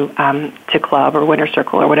to Club or Winner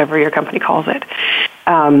Circle or whatever your company calls it?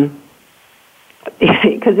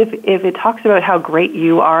 Because if it talks about how great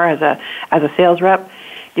you are as a sales rep,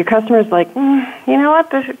 your customer's like, you know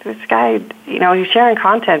what, this guy, he's sharing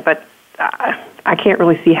content, but I can't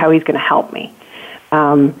really see how he's going to help me.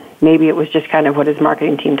 Maybe it was just kind of what his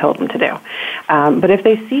marketing team told him to do. But if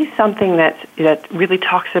they see something that really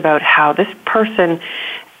talks about how this person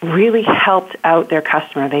really helped out their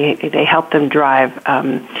customer, they helped them drive,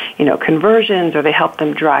 conversions, or they helped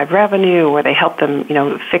them drive revenue, or they helped them,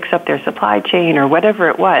 fix up their supply chain, or whatever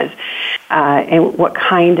it was, and what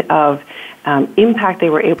kind of impact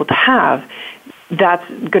they were able to have. That's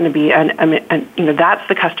going to be that's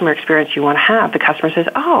the customer experience you want to have. The customer says,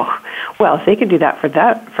 "Oh, well, if they could do that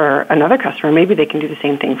for another customer, maybe they can do the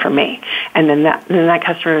same thing for me." And then that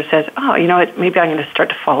customer says, "Oh, you know what? Maybe I'm going to start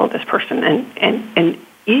to follow this person." And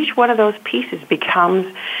each one of those pieces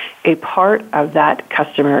becomes a part of that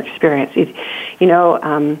customer experience.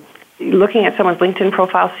 Looking at someone's LinkedIn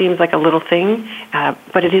profile seems like a little thing,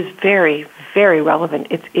 but it is very, very relevant.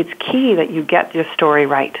 It's key that you get your story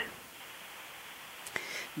right.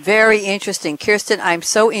 Very interesting. Kirsten, I'm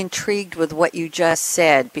so intrigued with what you just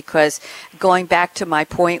said, because going back to my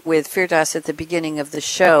point with Firdaus at the beginning of the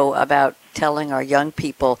show about telling our young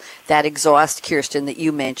people that exhaust, Kirsten, that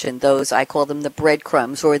you mentioned, those, I call them the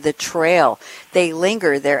breadcrumbs or the trail. They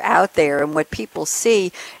linger, they're out there, and what people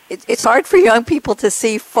see, it's hard for young people to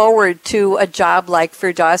see forward to a job like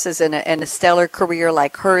Firdaus's and a stellar career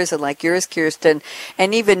like hers and like yours, Kirsten,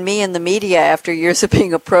 and even me in the media after years of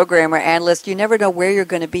being a programmer, analyst. You never know where you're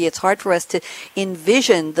going to be. It's hard for us to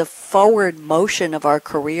envision the forward motion of our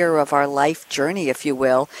career, of our life journey, if you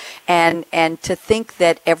will, and to think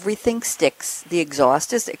that everything sticks. The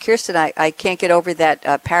exhaust is, Kirsten, I can't get over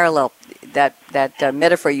that parallel, that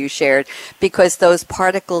metaphor you shared, because those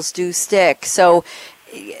particles do stick. So,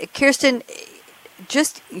 Kirsten,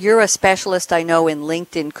 you're a specialist, I know, in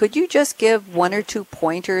LinkedIn. Could you just give one or two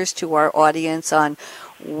pointers to our audience on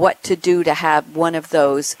what to do to have one of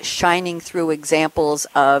those shining through examples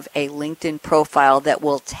of a LinkedIn profile that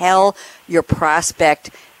will tell your prospect,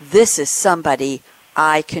 this is somebody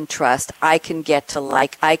I can trust, I can get to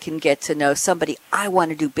like, I can get to know, somebody I want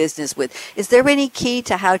to do business with. Is there any key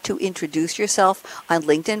to how to introduce yourself on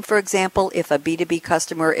LinkedIn, for example, if a B2B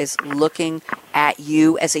customer is looking at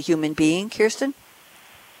you as a human being, Kirsten?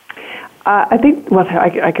 I think, well,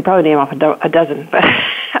 I could probably name off a dozen, but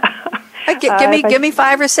give me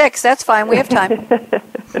 5 or 6. That's fine. We have time.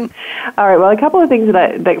 All right. Well, a couple of things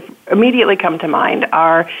that immediately come to mind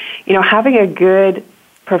are, having a good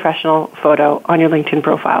professional photo on your LinkedIn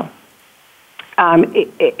profile. I'm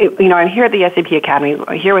here at the SAP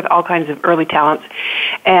Academy, here with all kinds of early talents,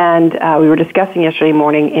 and we were discussing yesterday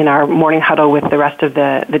morning in our morning huddle with the rest of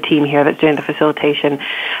the team here that's doing the facilitation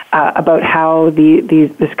about how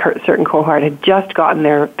this certain cohort had just gotten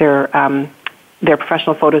their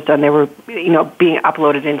professional photos done. They were, being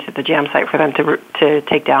uploaded into the Jam site for them to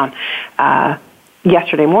take down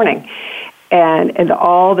yesterday morning. And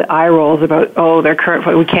all the eye rolls about, their current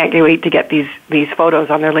photo, we can't wait to get these photos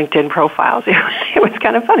on their LinkedIn profiles. It was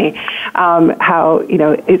kind of funny how,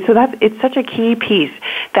 it's such a key piece.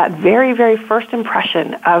 That very, very first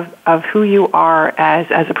impression of who you are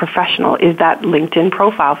as a professional is that LinkedIn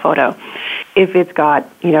profile photo. If it's got,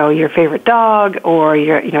 your favorite dog, or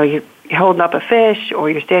you're holding up a fish, or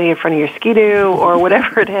you're standing in front of your Ski-Doo, or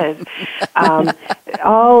whatever it is.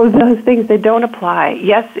 All of those things, they don't apply.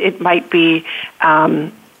 Yes, it might be,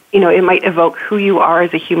 it might evoke who you are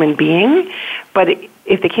as a human being, but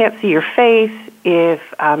if they can't see your face, if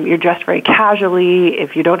you're dressed very casually,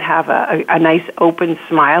 if you don't have a nice open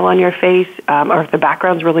smile on your face, or if the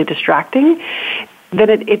background's really distracting, then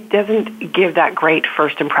it doesn't give that great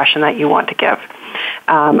first impression that you want to give.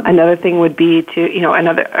 Another thing would be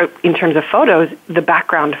to, in terms of photos, the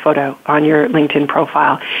background photo on your LinkedIn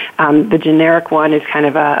profile. The generic one is kind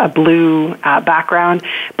of a blue background,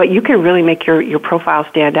 but you can really make your profile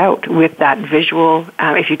stand out with that visual.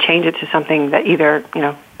 If you change it to something that either,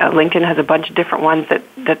 LinkedIn has a bunch of different ones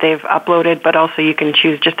that they've uploaded, but also you can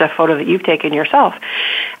choose just a photo that you've taken yourself.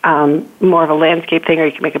 More of a landscape thing, or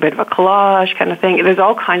you can make a bit of a collage kind of thing. There's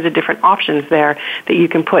all kinds of different options there that you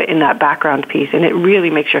can put in that background piece, and it really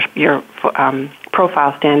makes your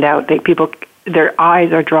profile stand out. Their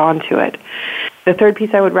eyes are drawn to it. The third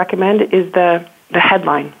piece I would recommend is the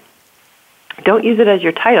headline. Don't use it as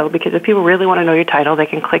your title, because if people really want to know your title, they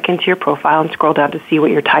can click into your profile and scroll down to see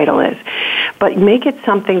what your title is. But make it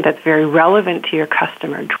something that's very relevant to your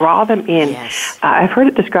customer. Draw them in. Yes. I've heard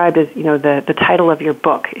it described as, the title of your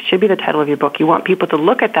book. It should be the title of your book. You want people to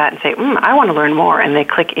look at that and say, I want to learn more, and they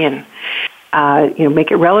click in.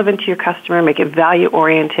 Make it relevant to your customer, make it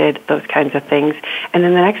value-oriented, those kinds of things. And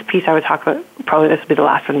then the next piece I would talk about, probably this will be the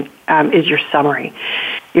last one, is your summary.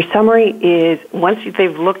 Your summary is, once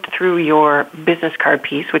they've looked through your business card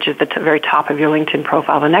piece, which is the very top of your LinkedIn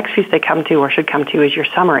profile, the next piece they come to or should come to is your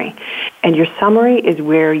summary. And your summary is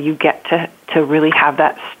where you get to really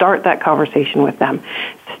start that conversation with them.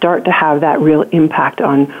 Start to have that real impact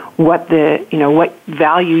on what what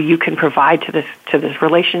value you can provide to this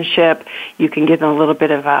relationship. You can give them a little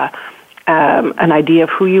bit of an idea of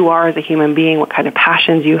who you are as a human being, what kind of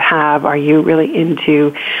passions you have. Are you really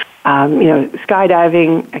into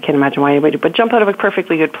skydiving? I can't imagine why anybody would jump out of a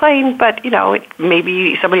perfectly good plane, but,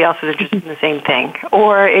 maybe somebody else is interested in the same thing.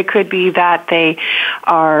 Or it could be that they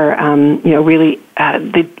are, really,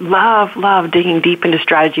 they love digging deep into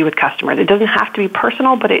strategy with customers. It doesn't have to be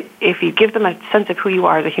personal, but if you give them a sense of who you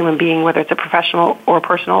are as a human being, whether it's a professional or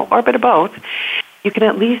personal or a bit of both, you can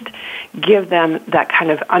at least give them that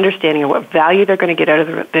kind of understanding of what value they're going to get out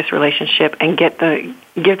of this relationship, and give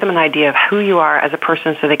them an idea of who you are as a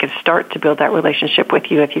person, so they can start to build that relationship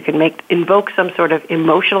with you. If you can invoke some sort of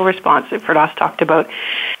emotional response that Firdaus talked about,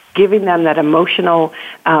 giving them that emotional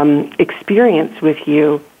experience with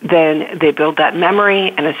you, then they build that memory,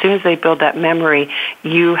 and as soon as they build that memory,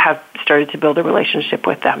 you have started to build a relationship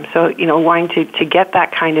with them. So, wanting to get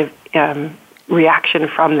that kind of reaction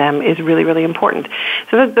from them is really, really important.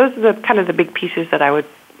 So those are the kind of the big pieces that I would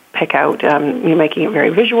pick out. Making it very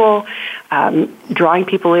visual, drawing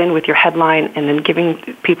people in with your headline, and then giving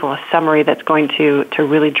people a summary that's going to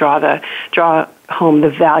really draw home the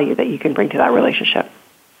value that you can bring to that relationship.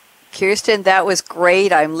 Kirsten, that was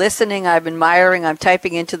great. I'm listening. I'm admiring. I'm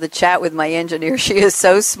typing into the chat with my engineer. She is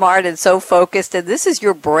so smart and so focused. And this is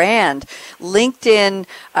your brand. LinkedIn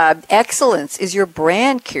excellence is your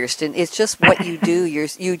brand, Kirsten. It's just what you do.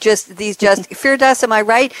 Firdaus, am I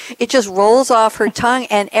right? It just rolls off her tongue,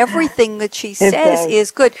 and everything that she says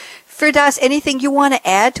is good. Firdaus, anything you want to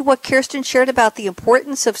add to what Kirsten shared about the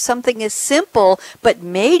importance of something as simple but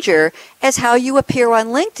major as how you appear on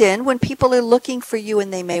LinkedIn when people are looking for you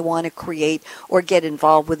and they may want to create or get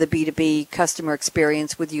involved with a B2B customer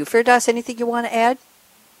experience with you? Firdaus, anything you want to add?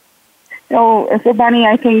 So Bonnie,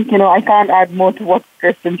 I think, I can't add more to what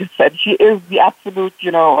Kirsten just said. She is the absolute,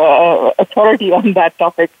 authority on that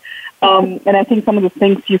topic. And I think some of the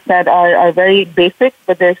things you said are very basic,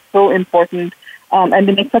 but they're so important, and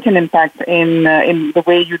they make such an impact in the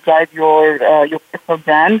way you drive your personal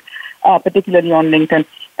brand, particularly on LinkedIn.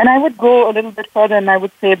 And I would go a little bit further, and I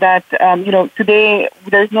would say that today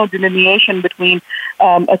there's no delineation between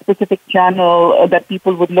a specific channel that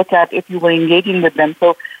people would look at if you were engaging with them.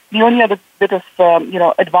 So the only other bit of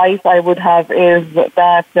advice I would have is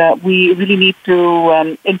that we really need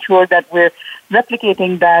to ensure that we're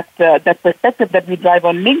replicating that perspective that we drive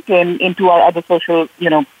on LinkedIn into our other social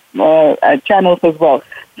channels as well.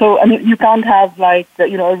 So I mean, you can't have a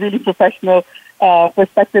really professional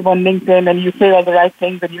perspective on LinkedIn, and you say all the right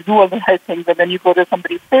things and you do all the right things, and then you go to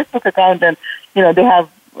somebody's Facebook account and they have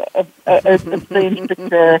a strange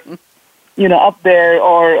picture up there,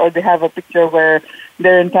 or they have a picture where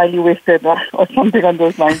they're entirely wasted or something on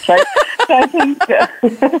those lines, right? So I think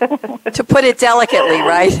to put it delicately,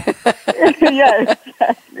 right? Yeah,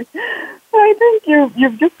 exactly. So I think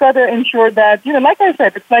you've just got to ensure that like I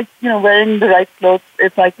said, it's like wearing the right clothes.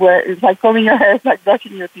 It's like combing your hair. It's like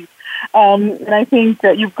brushing your teeth. And I think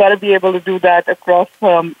that you've got to be able to do that across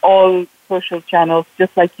all social channels,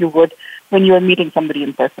 just like you would when you are meeting somebody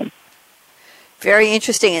in person. Very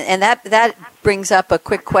interesting. And that brings up a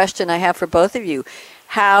quick question I have for both of you.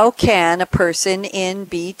 How can a person in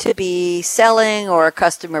B2B selling or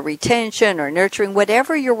customer retention or nurturing,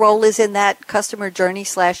 whatever your role is in that customer journey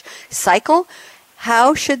 / cycle,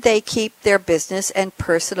 how should they keep their business and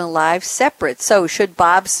personal lives separate? So should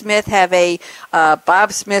Bob Smith have a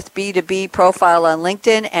Bob Smith B2B profile on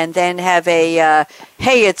LinkedIn and then have a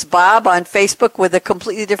hey, it's Bob on Facebook with a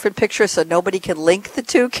completely different picture so nobody can link the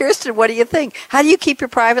two? Kirsten, what do you think? How do you keep your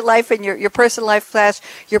private life and your personal life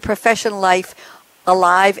 / your professional life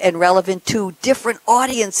alive and relevant to different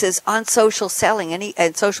audiences on social selling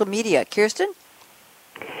and social media? Kirsten?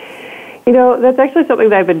 That's actually something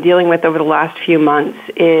that I've been dealing with over the last few months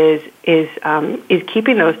is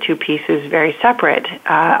keeping those two pieces very separate.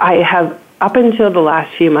 I have, up until the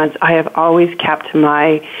last few months, I have always kept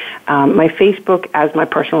my Facebook as my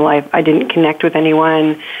personal life. I didn't connect with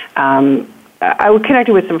anyone. I would connect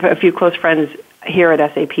with a few close friends here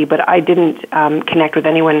at SAP, but I didn't connect with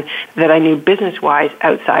anyone that I knew business-wise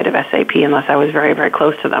outside of SAP unless I was very, very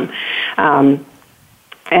close to them.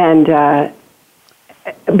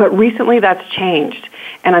 But recently that's changed,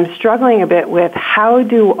 and I'm struggling a bit with how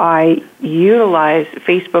do I utilize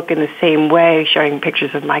Facebook in the same way, sharing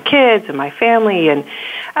pictures of my kids and my family and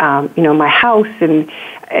my house, and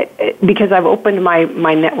because I've opened my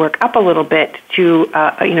network up a little bit to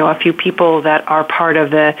a few people that are part of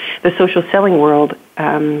the social selling world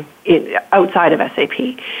outside of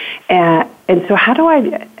SAP, and so how do I?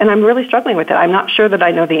 And I'm really struggling with it. I'm not sure that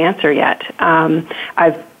I know the answer yet.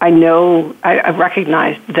 I've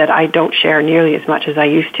recognized that I don't share nearly as much as I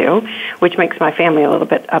used to, which makes my family a little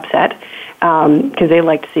bit upset because they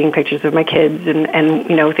liked seeing pictures of my kids and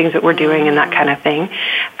things that we're doing and that kind of thing.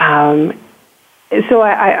 So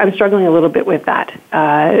I'm struggling a little bit with that,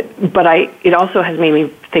 but it also has made me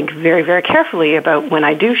think very, very carefully about when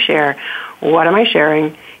I do share, what am I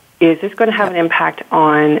sharing? Is this going to have an impact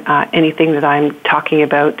on anything that I'm talking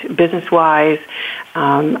about business-wise?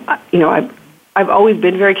 I've always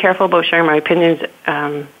been very careful about sharing my opinions,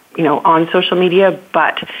 on social media,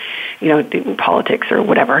 but politics or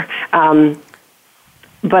whatever.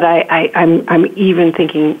 But I'm even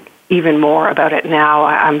thinking even more about it now.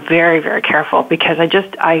 I'm very, very careful because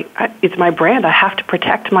it's my brand. I have to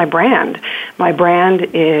protect my brand. My brand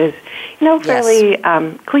is, fairly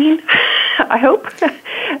clean, I hope.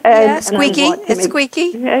 Squeaky. It's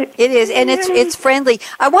squeaky. It is, and it's friendly.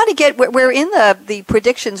 I want to get. We're in the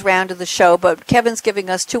predictions round of the show, but Kevin's giving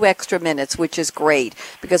us 2 extra minutes, which is great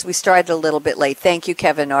because we started a little bit late. Thank you,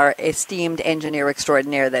 Kevin, our esteemed engineer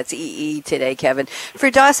extraordinaire. That's EE today, Kevin.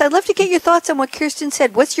 Firdaus, I'd love to get your thoughts on what Kirsten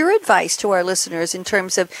said. What's your advice to our listeners in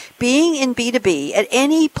terms of being in B2B at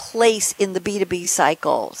any place in the B2B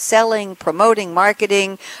cycle, selling, promoting,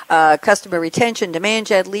 marketing, customer retention, demand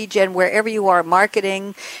gen, lead gen, wherever you are,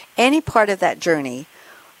 marketing, any part of that journey?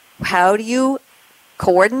 How do you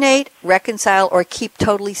coordinate, reconcile, or keep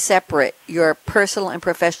totally separate your personal and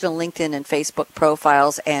professional LinkedIn and Facebook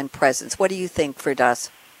profiles and presence? What do you think, Firdaus?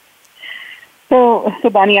 So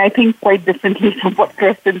Bonnie, I think quite differently from what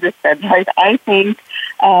Kirsten just said, right? I think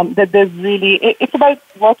that there's it's about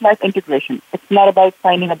work-life integration. It's not about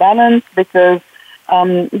finding a balance because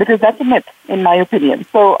that's a myth, in my opinion.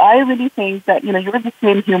 So I really think that, you're the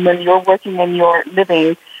same human, you're working and you're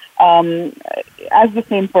living as the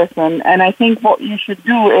same person. And I think what you should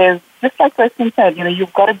do is just like Kristen said,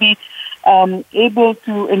 you've got to be able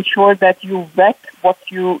to ensure that you vet what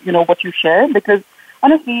you share, because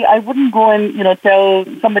honestly, I wouldn't go and, tell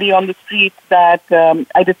somebody on the street that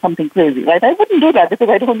I did something crazy, right? I wouldn't do that because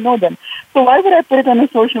I don't know them. So why would I put it on a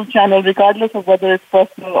social channel, regardless of whether it's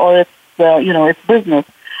personal or it's business?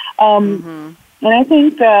 And I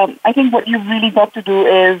think what you've really got to do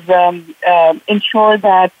is ensure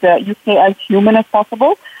that you stay as human as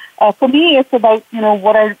possible. For me, it's about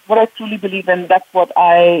what I truly believe in. That's what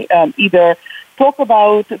I either talk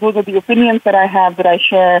about. Those are the opinions that I have, that I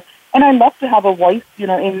share, and I love to have a voice,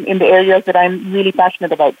 in the areas that I'm really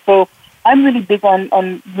passionate about. So I'm really big on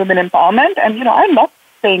women empowerment, and I love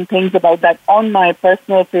saying things about that on my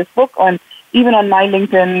personal Facebook, even on my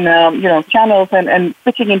LinkedIn, channels, and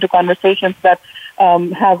pitching into conversations that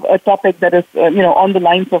have a topic that is, on the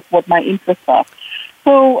lines of what my interests are.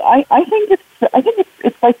 So I think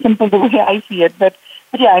it's quite simple the way I see it, but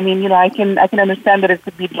yeah, I can understand that it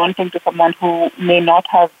could be daunting to someone who may not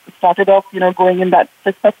have started off, going in that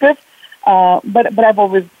perspective. But I've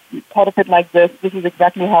always thought of it like this. This is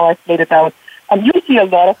exactly how I played it out. You see a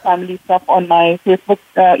lot of family stuff on my Facebook,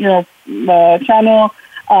 channel.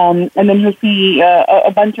 And then you'll see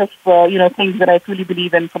a bunch of, things that I truly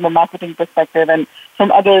believe in from a marketing perspective, and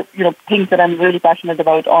from other, things that I'm really passionate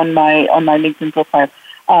about on my LinkedIn profile.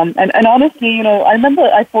 And honestly, I remember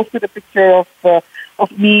I posted a picture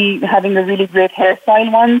of me having a really great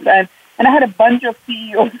hairstyle once, and I had a bunch of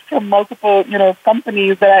CEOs from multiple,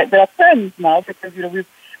 companies that are friends now, because,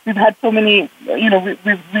 we've had so many,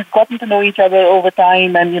 we've gotten to know each other over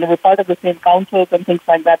time, and, we're part of the same councils and things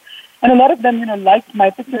like that. And a lot of them, liked my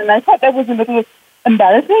picture, and I thought that was a little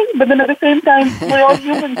embarrassing, but then at the same time, we're all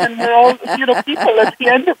humans and we're all, people at the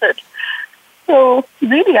end of it. So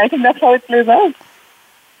really, I think that's how it plays out.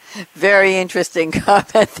 Very interesting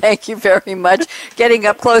comment. Thank you very much. Getting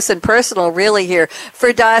up close and personal, really, here.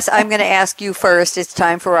 Firdaus, I'm going to ask you first. It's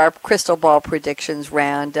time for our crystal ball predictions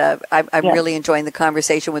round. I'm really enjoying the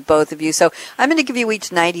conversation with both of you. So I'm going to give you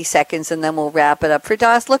each 90 seconds, and then we'll wrap it up.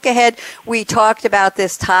 Firdaus, look ahead. We talked about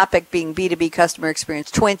this topic being B2B Customer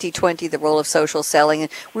Experience 2020, the role of social selling,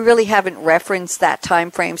 and we really haven't referenced that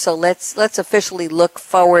time frame. So let's officially look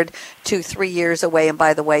forward to 3 years away. And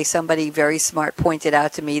by the way, somebody very smart pointed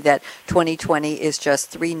out to me that 2020 is just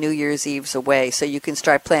 3 New Year's Eves away. So you can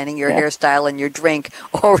start planning your hairstyle and your drink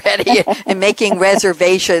already and making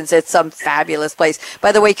reservations at some fabulous place.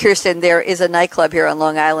 By the way, Kirsten, there is a nightclub here on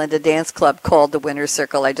Long Island, a dance club called the Winner's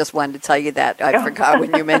Circle. I just wanted to tell you that. I forgot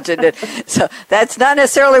when you mentioned it. So that's not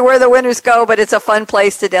necessarily where the winners go, but it's a fun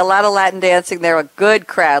place to do. A lot of Latin dancing there, a good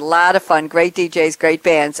crowd, a lot of fun, great DJs, great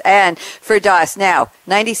bands. And Firdaus, now,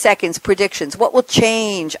 90 seconds, predictions. What will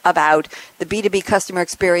change about the B2B customer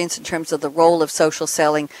experience in terms of the role of social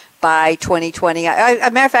selling by 2020? As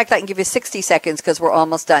a matter of fact, I can give you 60 seconds because we're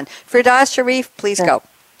almost done. Firdaus Sharif, please go.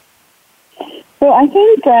 So I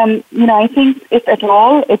think, I think if at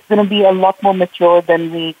all, it's going to be a lot more mature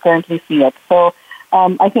than we currently see it. So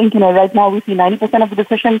I think, right now we see 90% of the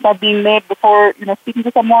decisions are being made before, speaking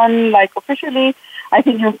to someone, like officially. I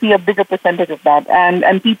think you'll see a bigger percentage of that.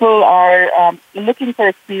 And people are looking for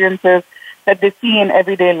experiences that they see in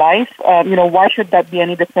everyday life. Why should that be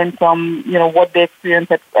any different from, what they experience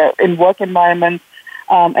in work environments?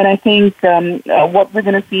 And I think what we're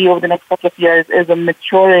going to see over the next couple of years is a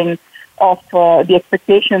maturing of the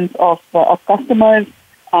expectations of customers.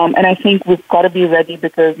 And I think we've got to be ready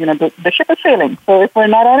because, the ship is sailing. So if we're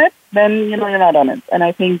not on it, then, you're not on it. And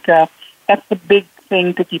I think that's the big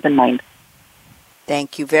thing to keep in mind.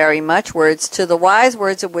 Thank you very much. Words to the wise,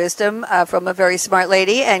 words of wisdom from a very smart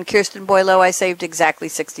lady. And Kirsten Boileau, I saved exactly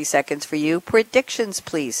 60 seconds for you. Predictions,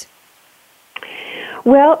 please.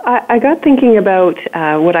 Well, I got thinking about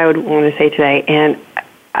what I would want to say today, and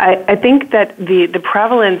I think that the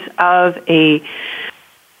prevalence of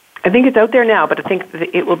I think it's out there now, but I think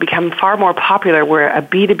that it will become far more popular where a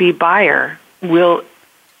B2B buyer will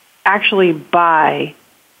actually buy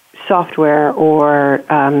software or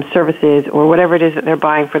services or whatever it is that they're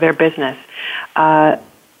buying for their business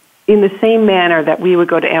in the same manner that we would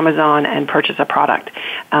go to Amazon and purchase a product.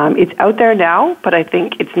 It's out there now, but I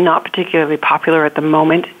think it's not particularly popular at the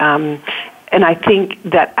moment. And I think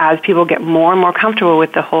that as people get more and more comfortable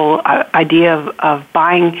with the whole idea of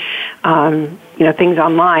buying, things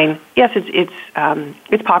online, yes,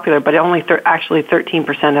 it's popular, but only actually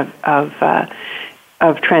 13%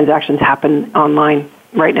 of transactions happen online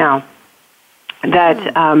right now. That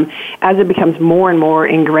as it becomes more and more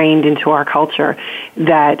ingrained into our culture,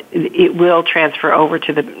 that it will transfer over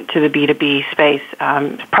to the B2B space,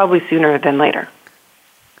 probably sooner than later.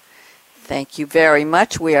 Thank you very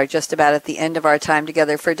much. We are just about at the end of our time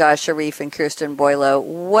together. Firdaus Sharif and Kirsten Boileau.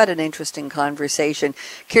 What an interesting conversation.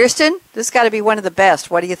 Kirsten, this has got to be one of the best.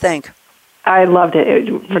 What do you think? I loved it.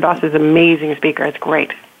 Firdaus is an amazing speaker. It's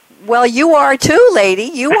great. Well, you are too,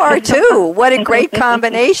 lady. You are too. What a great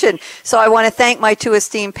combination. So I want to thank my two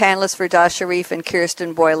esteemed panelists, Firdaus Sharif and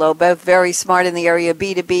Kirsten Boileau, both very smart in the area of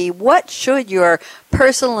B2B. What should your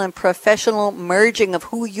personal and professional merging of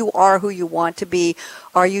who you are, who you want to be?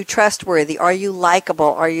 Are you trustworthy? Are you likable?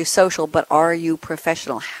 Are you social? But are you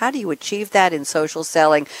professional? How do you achieve that in social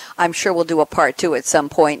selling? I'm sure we'll do a part 2 at some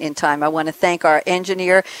point in time. I want to thank our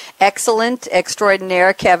engineer, excellent,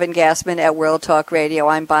 extraordinaire, Kevin Gassman at World Talk Radio.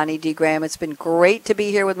 I'm Bonnie D. Graham. It's been great to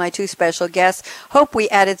be here with my two special guests. Hope we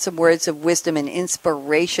added some words of wisdom and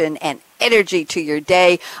inspiration and energy to your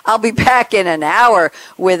day. I'll be back in an hour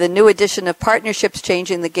with a new edition of Partnerships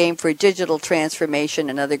Changing the Game for Digital Transformation,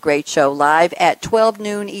 another great show live at 12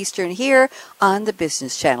 noon Eastern here on the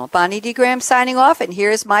Business Channel. Bonnie D. Graham signing off, and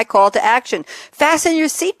here's my call to action. Fasten your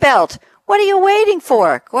seatbelt. What are you waiting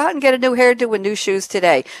for? Go out and get a new hairdo and new shoes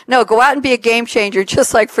today. No, go out and be a game changer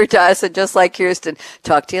just like Firdaus and just like Kirsten.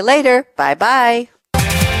 Talk to you later. Bye-bye.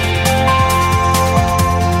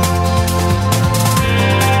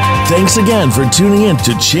 Thanks again for tuning in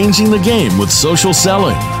to Changing the Game with Social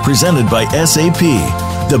Selling, presented by SAP.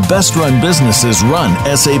 The best-run businesses run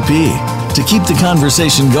SAP. To keep the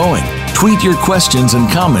conversation going, tweet your questions and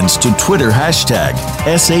comments to Twitter hashtag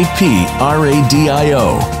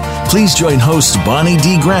 #SAPRADIO. Please join host Bonnie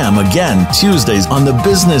D. Graham again Tuesdays on the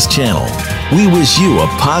Business Channel. We wish you a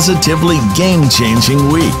positively game-changing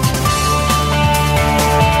week.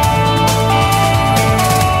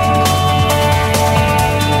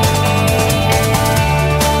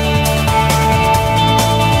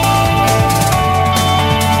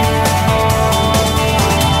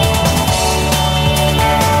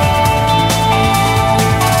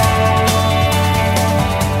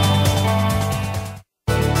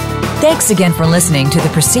 Thanks again for listening to the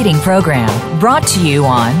preceding program, brought to you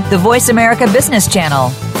on the Voice America Business Channel.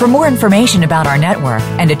 For more information about our network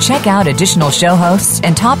and to check out additional show hosts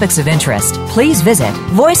and topics of interest, please visit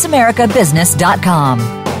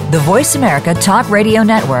voiceamericabusiness.com. The Voice America Talk Radio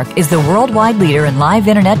Network is the worldwide leader in live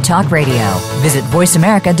Internet talk radio. Visit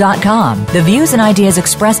voiceamerica.com. The views and ideas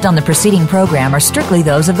expressed on the preceding program are strictly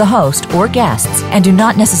those of the host or guests and do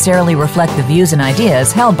not necessarily reflect the views and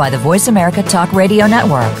ideas held by the Voice America Talk Radio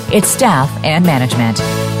Network, its staff, and management.